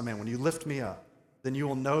the Son of Man, when you lift me up, then you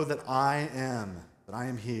will know that I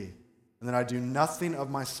am he, and that I do nothing of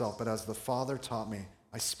myself, but as the Father taught me,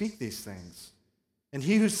 I speak these things. And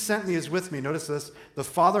he who sent me is with me. Notice this, the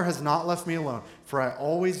Father has not left me alone, for I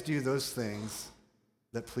always do those things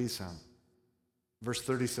that please him. Verse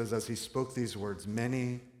 30 says, as he spoke these words,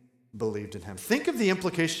 many believed in him. Think of the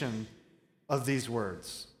implication of these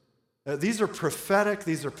words. These are prophetic,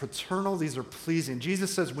 these are paternal, these are pleasing.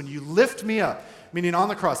 Jesus says, when you lift me up, meaning on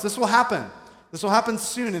the cross, this will happen. This will happen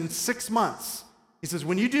soon, in 6 months. He says,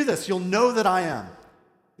 when you do this, you'll know that I am.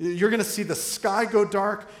 You're going to see the sky go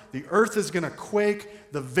dark, the earth is going to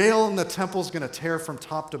quake, the veil in the temple is going to tear from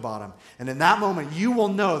top to bottom. And in that moment, you will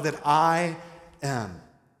know that I am.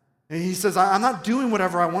 And he says, I'm not doing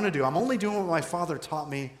whatever I want to do. I'm only doing what my Father taught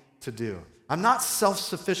me to do. I'm not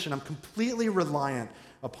self-sufficient. I'm completely reliant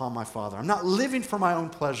upon my Father. I'm not living for my own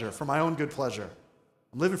pleasure, for my own good pleasure.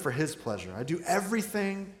 I'm living for his pleasure. I do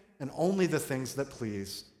everything and only the things that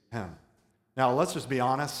please him. Now, let's just be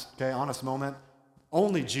honest, okay? Honest moment.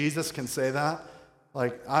 Only Jesus can say that.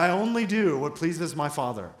 Like, I only do what pleases my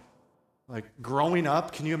Father. Like, growing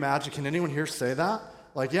up, can you imagine, can anyone here say that?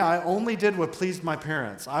 Like, yeah, I only did what pleased my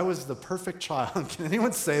parents. I was the perfect child. Can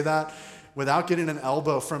anyone say that without getting an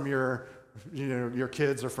elbow from your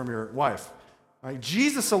kids or from your wife? Right?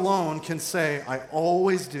 Jesus alone can say, I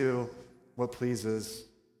always do what pleases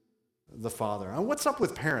the Father. And what's up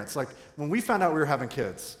with parents? Like, when we found out we were having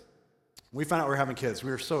kids, we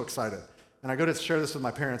were so excited. And I go to share this with my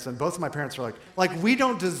parents, and both of my parents are like, we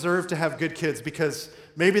don't deserve to have good kids because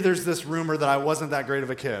maybe there's this rumor that I wasn't that great of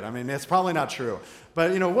a kid. I mean, it's probably not true.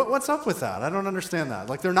 But, what's up with that? I don't understand that.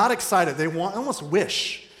 Like, they're not excited. They want, almost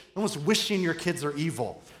wishing your kids are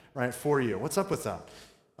evil, right, for you. What's up with that?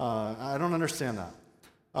 I don't understand that.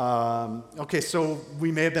 Okay, so we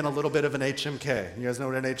may have been a little bit of an HMK. You guys know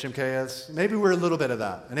what an HMK is? Maybe we're a little bit of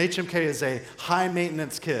that. An HMK is a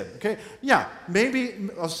high-maintenance kid, okay? Yeah, maybe,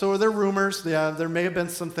 so are there rumors. Yeah, there may have been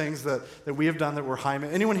some things that we have done that were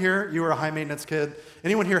high-maintenance. Anyone here, you were a high-maintenance kid?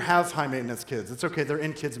 Anyone here have high-maintenance kids? It's okay, they're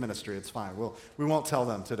in kids ministry, it's fine. We won't tell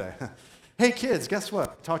them today. Hey, kids, guess what?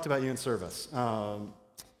 I talked about you in service.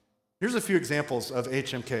 Here's a few examples of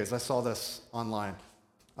HMKs. I saw this online.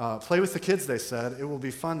 Play with the kids, they said. It will be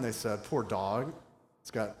fun, they said. Poor dog. It's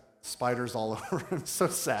got spiders all over him. So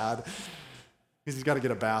sad. He's got to get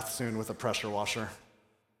a bath soon with a pressure washer.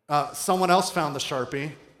 Someone else found the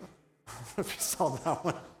Sharpie. If you saw that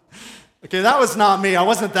one. Okay, that was not me. I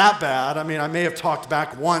wasn't that bad. I mean, I may have talked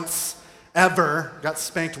back once, ever. Got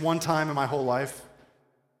spanked one time in my whole life.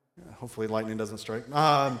 Hopefully lightning doesn't strike.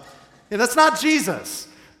 That's not Jesus.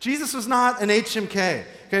 Jesus was not an HMK.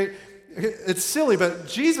 Okay. It's silly, but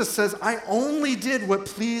Jesus says, I only did what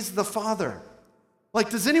pleased the Father. Like,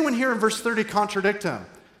 does anyone here in verse 30 contradict him?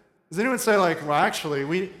 Does anyone say, like, well,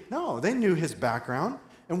 actually, no, they knew his background.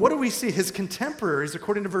 And what do we see? His contemporaries,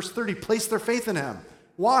 according to verse 30, placed their faith in him.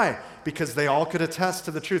 Why? Because they all could attest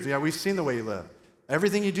to the truth. Yeah, we've seen the way you live.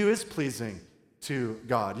 Everything you do is pleasing to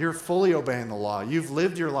God. You're fully obeying the law. You've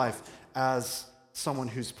lived your life as someone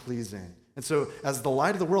who's pleasing. And so as the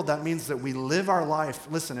light of the world, that means that we live our life,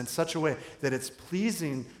 listen, in such a way that it's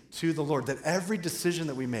pleasing to the Lord, that every decision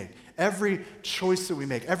that we make, every choice that we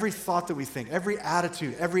make, every thought that we think, every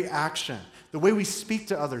attitude, every action, the way we speak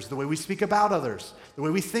to others, the way we speak about others, the way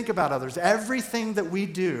we think about others, everything that we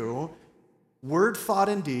do, word, thought,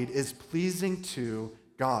 and deed, is pleasing to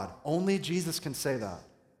God. Only Jesus can say that.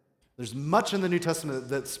 There's much in the New Testament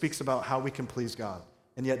that speaks about how we can please God.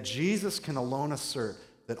 And yet Jesus can alone assert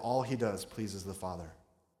that all he does pleases the Father.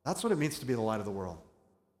 That's what it means to be the light of the world.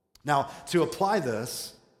 Now, to apply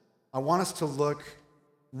this, I want us to look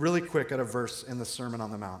really quick at a verse in the Sermon on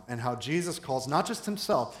the Mount and how Jesus calls not just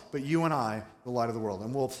himself, but you and I the light of the world.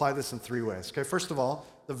 And we'll apply this in three ways. Okay, first of all,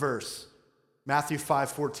 the verse, Matthew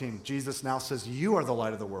 5:14. Jesus now says, you are the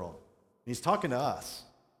light of the world. And he's talking to us.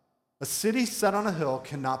 A city set on a hill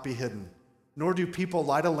cannot be hidden. Nor do people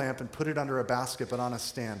light a lamp and put it under a basket, but on a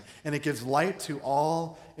stand. And it gives light to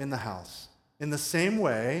all in the house. In the same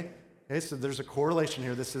way, okay, so there's a correlation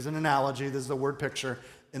here. This is an analogy. This is a word picture.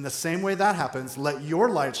 In the same way that happens, let your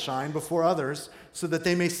light shine before others so that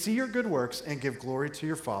they may see your good works and give glory to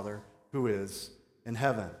your Father who is in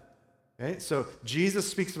heaven. Okay, so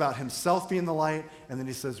Jesus speaks about himself being the light, and then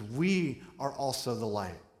he says, we are also the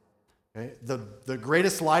light. Okay? The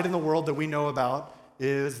greatest light in the world that we know about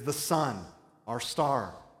is the sun. Our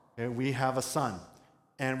star. Okay, we have a sun.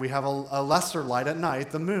 And we have a lesser light at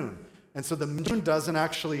night, the moon. And so the moon doesn't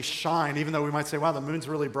actually shine, even though we might say, wow, the moon's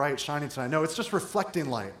really bright, shining tonight. No, it's just reflecting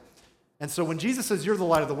light. And so when Jesus says you're the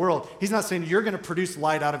light of the world, he's not saying you're going to produce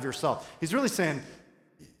light out of yourself. He's really saying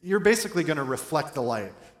you're basically going to reflect the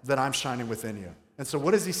light that I'm shining within you. And so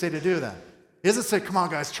what does he say to do then? He doesn't say, come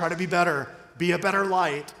on, guys, try to be better. Be a better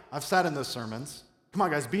light. I've sat in those sermons. Come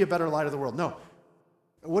on, guys, be a better light of the world. No.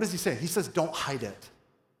 What does he say? He says, don't hide it.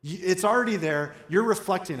 It's already there. You're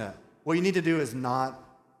reflecting it. What you need to do is not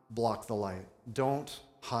block the light. Don't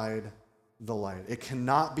hide the light. It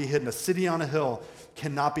cannot be hidden. A city on a hill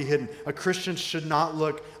cannot be hidden. A Christian should not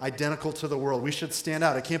look identical to the world. We should stand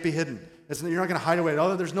out. It can't be hidden. You're not going to hide away.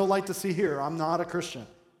 Oh, there's no light to see here. I'm not a Christian.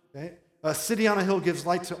 Okay? A city on a hill gives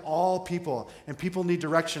light to all people, and people need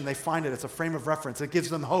direction. They find it. It's a frame of reference. It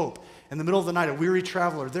gives them hope. In the middle of the night, a weary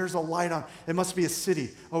traveler, there's a light on. It must be a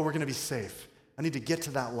city. Oh, we're going to be safe. I need to get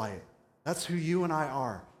to that light. That's who you and I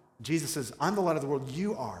are. Jesus says, I'm the light of the world.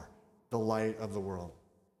 You are the light of the world.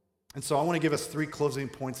 And so I want to give us 3 closing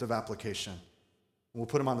points of application. We'll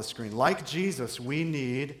put them on the screen. Like Jesus, we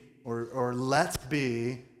need, or let's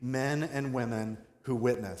be men and women who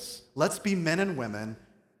witness. Let's be men and women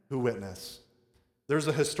who witness. There's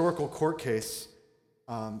a historical court case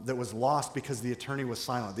that was lost because the attorney was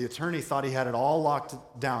silent. The attorney thought he had it all locked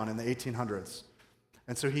down in the 1800s.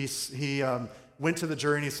 And so he went to the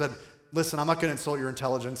jury and he said, listen, I'm not going to insult your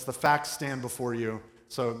intelligence. The facts stand before you.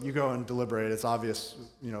 So you go and deliberate. It's obvious,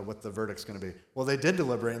 what the verdict's going to be. Well, they did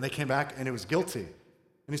deliberate, and they came back, and it was guilty.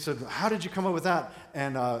 And he said, how did you come up with that?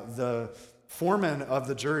 And the foreman of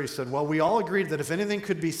the jury said, well, we all agreed that if anything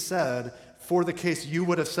could be said for the case, you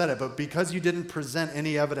would have said it. But because you didn't present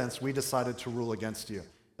any evidence, we decided to rule against you.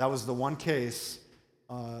 That was the one case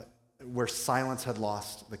where silence had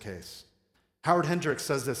lost the case. Howard Hendricks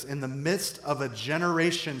says this, in the midst of a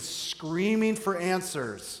generation screaming for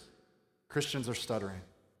answers, Christians are stuttering.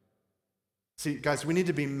 See, guys, we need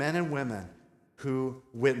to be men and women who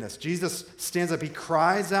witness. Jesus stands up. He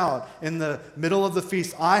cries out in the middle of the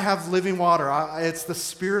feast, I have living water. It's the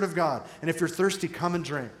Spirit of God. And if you're thirsty, come and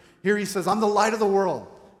drink. Here he says, I'm the light of the world.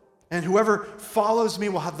 And whoever follows me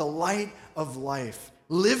will have the light of life,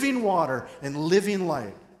 living water and living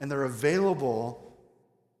light. And they're available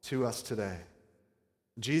to us today.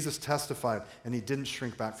 Jesus testified, and he didn't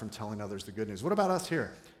shrink back from telling others the good news. What about us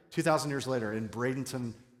here? 2,000 years later in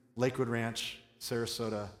Bradenton, Lakewood Ranch,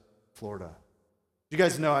 Sarasota, Florida. You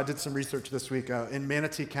guys know, I did some research this week in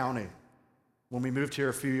Manatee County. When we moved here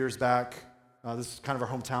a few years back, this is kind of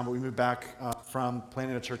our hometown, but we moved back from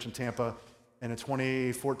planting a church in Tampa. And in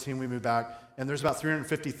 2014, we moved back. And there's about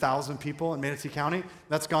 350,000 people in Manatee County.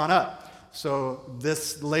 That's gone up. So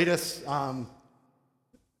this latest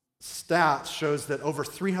stat shows that over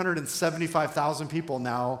 375,000 people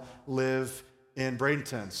now live in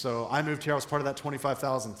Bradenton. So I moved here. I was part of that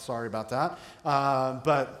 25,000. Sorry about that.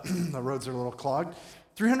 But the roads are a little clogged.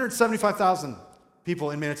 375,000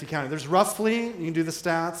 people in Manatee County. There's roughly, you can do the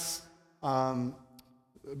stats,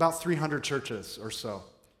 about 300 churches or so.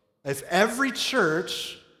 If every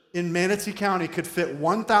church in Manatee County could fit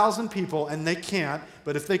 1,000 people, and they can't,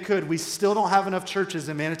 but if they could, we still don't have enough churches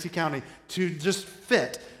in Manatee County to just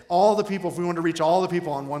fit all the people. If we want to reach all the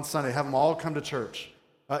people on one Sunday, have them all come to church.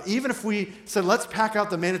 Even if we said, let's pack out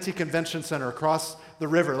the Manatee Convention Center across the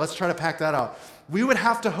river, let's try to pack that out, we would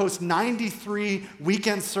have to host 93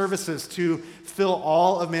 weekend services to fill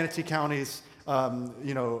all of Manatee County's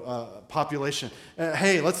population.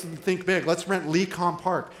 Hey, let's think big. Let's rent Lecom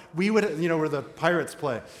Park. We would, where the Pirates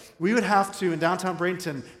play. We would have to, in downtown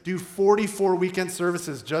Bradenton, do 44 weekend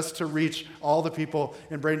services just to reach all the people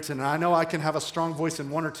in Bradenton. And I know I can have a strong voice in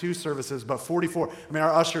 1 or 2 services, but 44,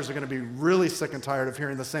 our ushers are going to be really sick and tired of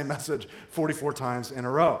hearing the same message 44 times in a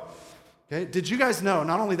row. Okay? Did you guys know,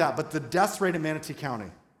 not only that, but the death rate in Manatee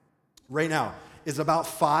County right now is about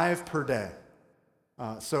 5 per day.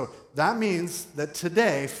 So that means that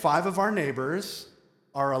today, 5 of our neighbors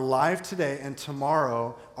are alive today and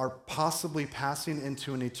tomorrow are possibly passing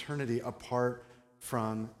into an eternity apart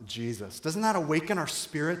from Jesus. Doesn't that awaken our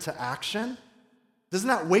spirit to action? Doesn't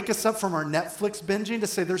that wake us up from our Netflix binging to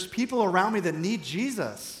say, there's people around me that need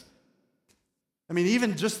Jesus?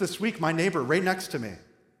 Even just this week, my neighbor right next to me,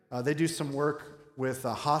 they do some work with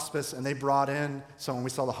hospice, and they brought in someone. We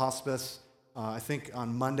saw the hospice I think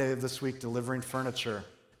on Monday of this week, delivering furniture.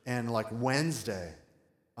 And like Wednesday,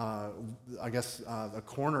 I guess a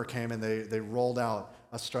coroner came and they rolled out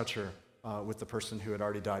a stretcher with the person who had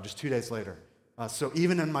already died just 2 days later. So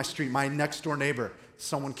even in my street, my next door neighbor,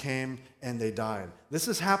 someone came and they died. This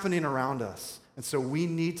is happening around us. And so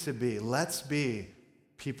let's be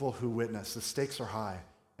people who witness. The stakes are high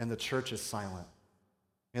and the church is silent.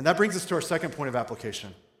 And that brings us to our second point of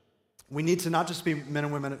application. We need to not just be men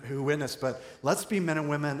and women who witness, but let's be men and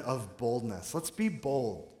women of boldness. Let's be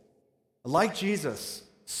bold. Like Jesus,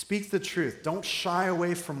 speak the truth. Don't shy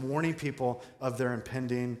away from warning people of their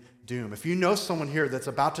impending doom. If you know someone here that's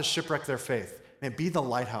about to shipwreck their faith, man, be the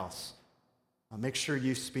lighthouse. Make sure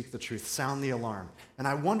you speak the truth. Sound the alarm. And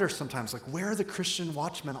I wonder sometimes, where are the Christian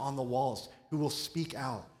watchmen on the walls who will speak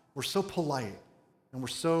out? We're so polite, and we're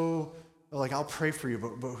so, I'll pray for you,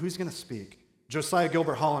 but who's going to speak? Josiah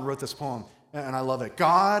Gilbert Holland wrote this poem, and I love it.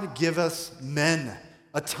 God, give us men.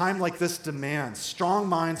 A time like this demands strong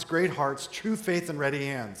minds, great hearts, true faith, and ready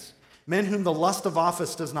hands. Men whom the lust of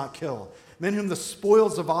office does not kill. Men whom the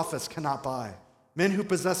spoils of office cannot buy. Men who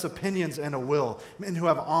possess opinions and a will. Men who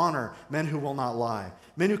have honor. Men who will not lie.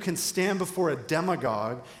 Men who can stand before a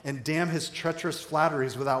demagogue and damn his treacherous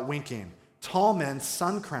flatteries without winking. Tall men,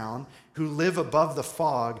 sun-crowned, who live above the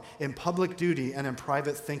fog in public duty and in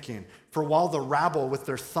private thinking. For while the rabble with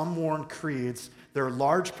their thumb-worn creeds, their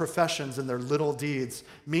large professions and their little deeds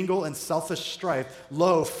mingle in selfish strife,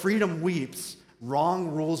 lo, freedom weeps, wrong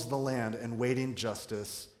rules the land, and waiting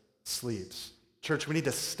justice sleeps. Church, we need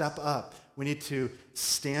to step up. We need to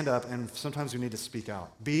stand up, and sometimes we need to speak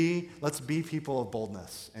out. Let's be people of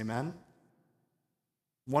boldness. Amen?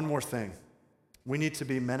 One more thing. We need to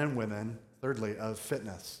be men and women, thirdly, of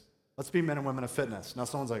fitness. Let's be men and women of fitness. Now,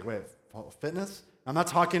 someone's like, wait, Well, fitness? I'm not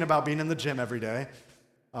talking about being in the gym every day.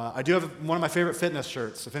 I do have one of my favorite fitness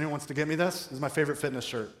shirts. If anyone wants to get me this is my favorite fitness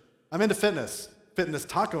shirt. I'm into fitness. Fitness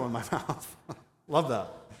taco in my mouth. Love that.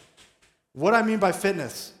 What I mean by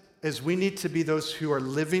fitness is we need to be those who are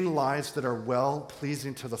living lives that are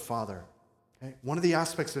well-pleasing to the Father. Okay? One of the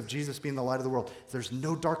aspects of Jesus being the light of the world is there's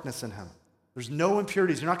no darkness in him. There's no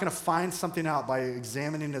impurities. You're not going to find something out by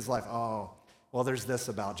examining his life. Oh, well, there's this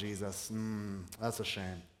about Jesus. That's a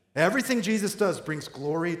shame. Everything Jesus does brings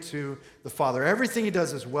glory to the Father. Everything he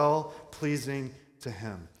does is well-pleasing to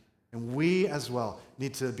him. And we as well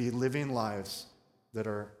need to be living lives that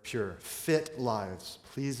are pure, fit lives,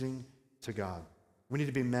 pleasing to God. We need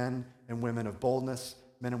to be men and women of boldness,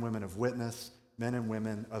 men and women of witness, men and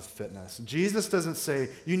women of fitness. Jesus doesn't say,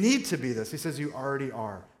 you need to be this. He says, you already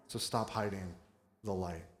are, so stop hiding the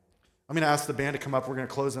light. I'm going to ask the band to come up. We're going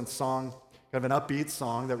to close in song, kind of an upbeat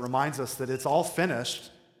song that reminds us that it's all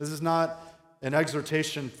finished. This is not an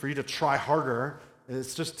exhortation for you to try harder.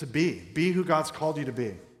 It's just to be who God's called you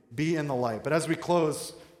to be in the light. But as we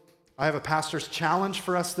close, I have a pastor's challenge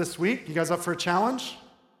for us this week. You guys up for a challenge?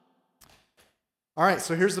 All right,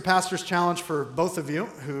 so here's the pastor's challenge for both of you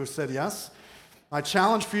who said yes. My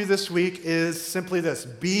challenge for you this week is simply this: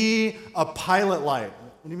 be a pilot light.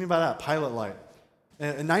 What do you mean by that, pilot light?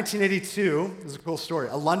 In 1982, this is a cool story,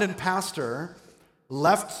 a London pastor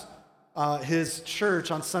left his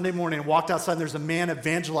church on Sunday morning and walked outside, and there's a man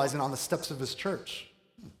evangelizing on the steps of his church.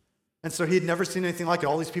 And so he had never seen anything like it.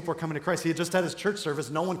 All these people are coming to Christ. He had just had his church service.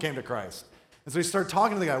 No one came to Christ. And so he started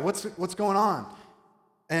talking to the guy. What's going on?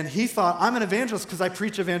 And he thought, I'm an evangelist because I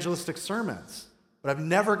preach evangelistic sermons. But I've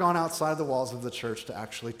never gone outside the walls of the church to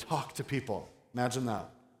actually talk to people. Imagine that.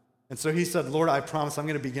 And so he said, Lord, I promise I'm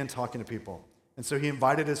going to begin talking to people. And so he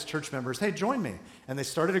invited his church members, hey, join me. And they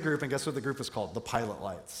started a group, and guess what the group is called? The Pilot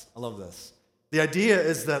Lights. I love this. The idea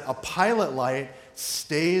is that a pilot light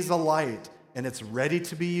stays a light, and it's ready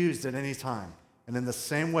to be used at any time. And in the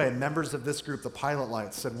same way, members of this group, the Pilot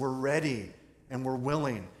Lights, said, we're ready, and we're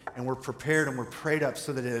willing, and we're prepared, and we're prayed up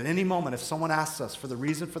so that at any moment, if someone asks us for the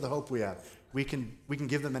reason for the hope we have, we can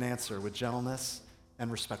give them an answer with gentleness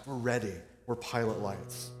and respect. We're ready. We're Pilot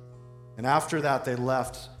Lights. And after that, they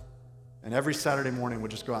left, and every Saturday morning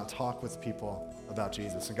would just go out and talk with people about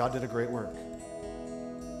Jesus. And God did a great work.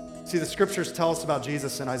 See, the scriptures tell us about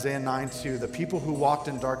Jesus in Isaiah 9:2. The people who walked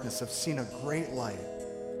in darkness have seen a great light.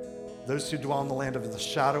 Those who dwell in the land of the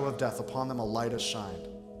shadow of death, upon them a light has shined.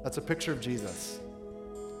 That's a picture of Jesus.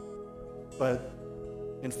 But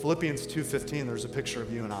in Philippians 2:15, there's a picture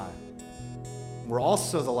of you and I. We're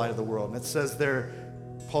also the light of the world. And it says there,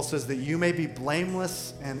 Paul says that you may be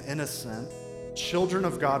blameless and innocent, children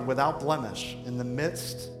of God without blemish, in the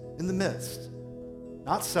midst,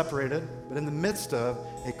 not separated, but in the midst of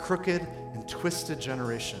a crooked and twisted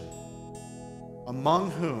generation, among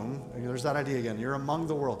whom, there's that idea again, you're among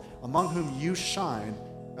the world, among whom you shine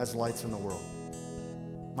as lights in the world.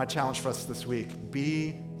 My challenge for us this week,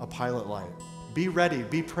 be a pilot light. Be ready,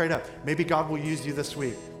 be prayed up. Maybe God will use you this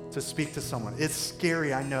week to speak to someone. It's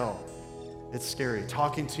scary, I know. It's scary.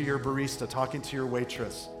 Talking to your barista, talking to your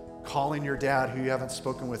waitress, calling your dad who you haven't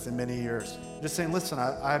spoken with in many years. Just saying, listen,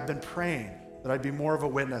 I've been praying that I'd be more of a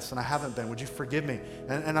witness, and I haven't been. Would you forgive me?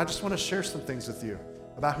 And I just want to share some things with you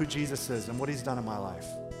about who Jesus is and what he's done in my life.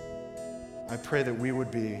 I pray that we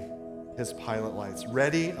would be his pilot lights,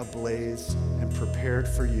 ready, ablaze, and prepared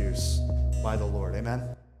for use by the Lord.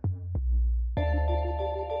 Amen?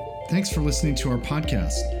 Thanks for listening to our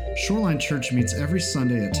podcast. Shoreline Church meets every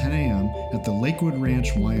Sunday at 10 a.m. at the Lakewood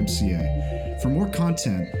Ranch YMCA. For more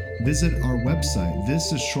content, visit our website,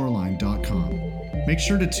 thisisshoreline.com. Make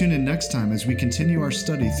sure to tune in next time as we continue our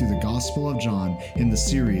study through the Gospel of John in the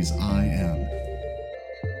series I Am.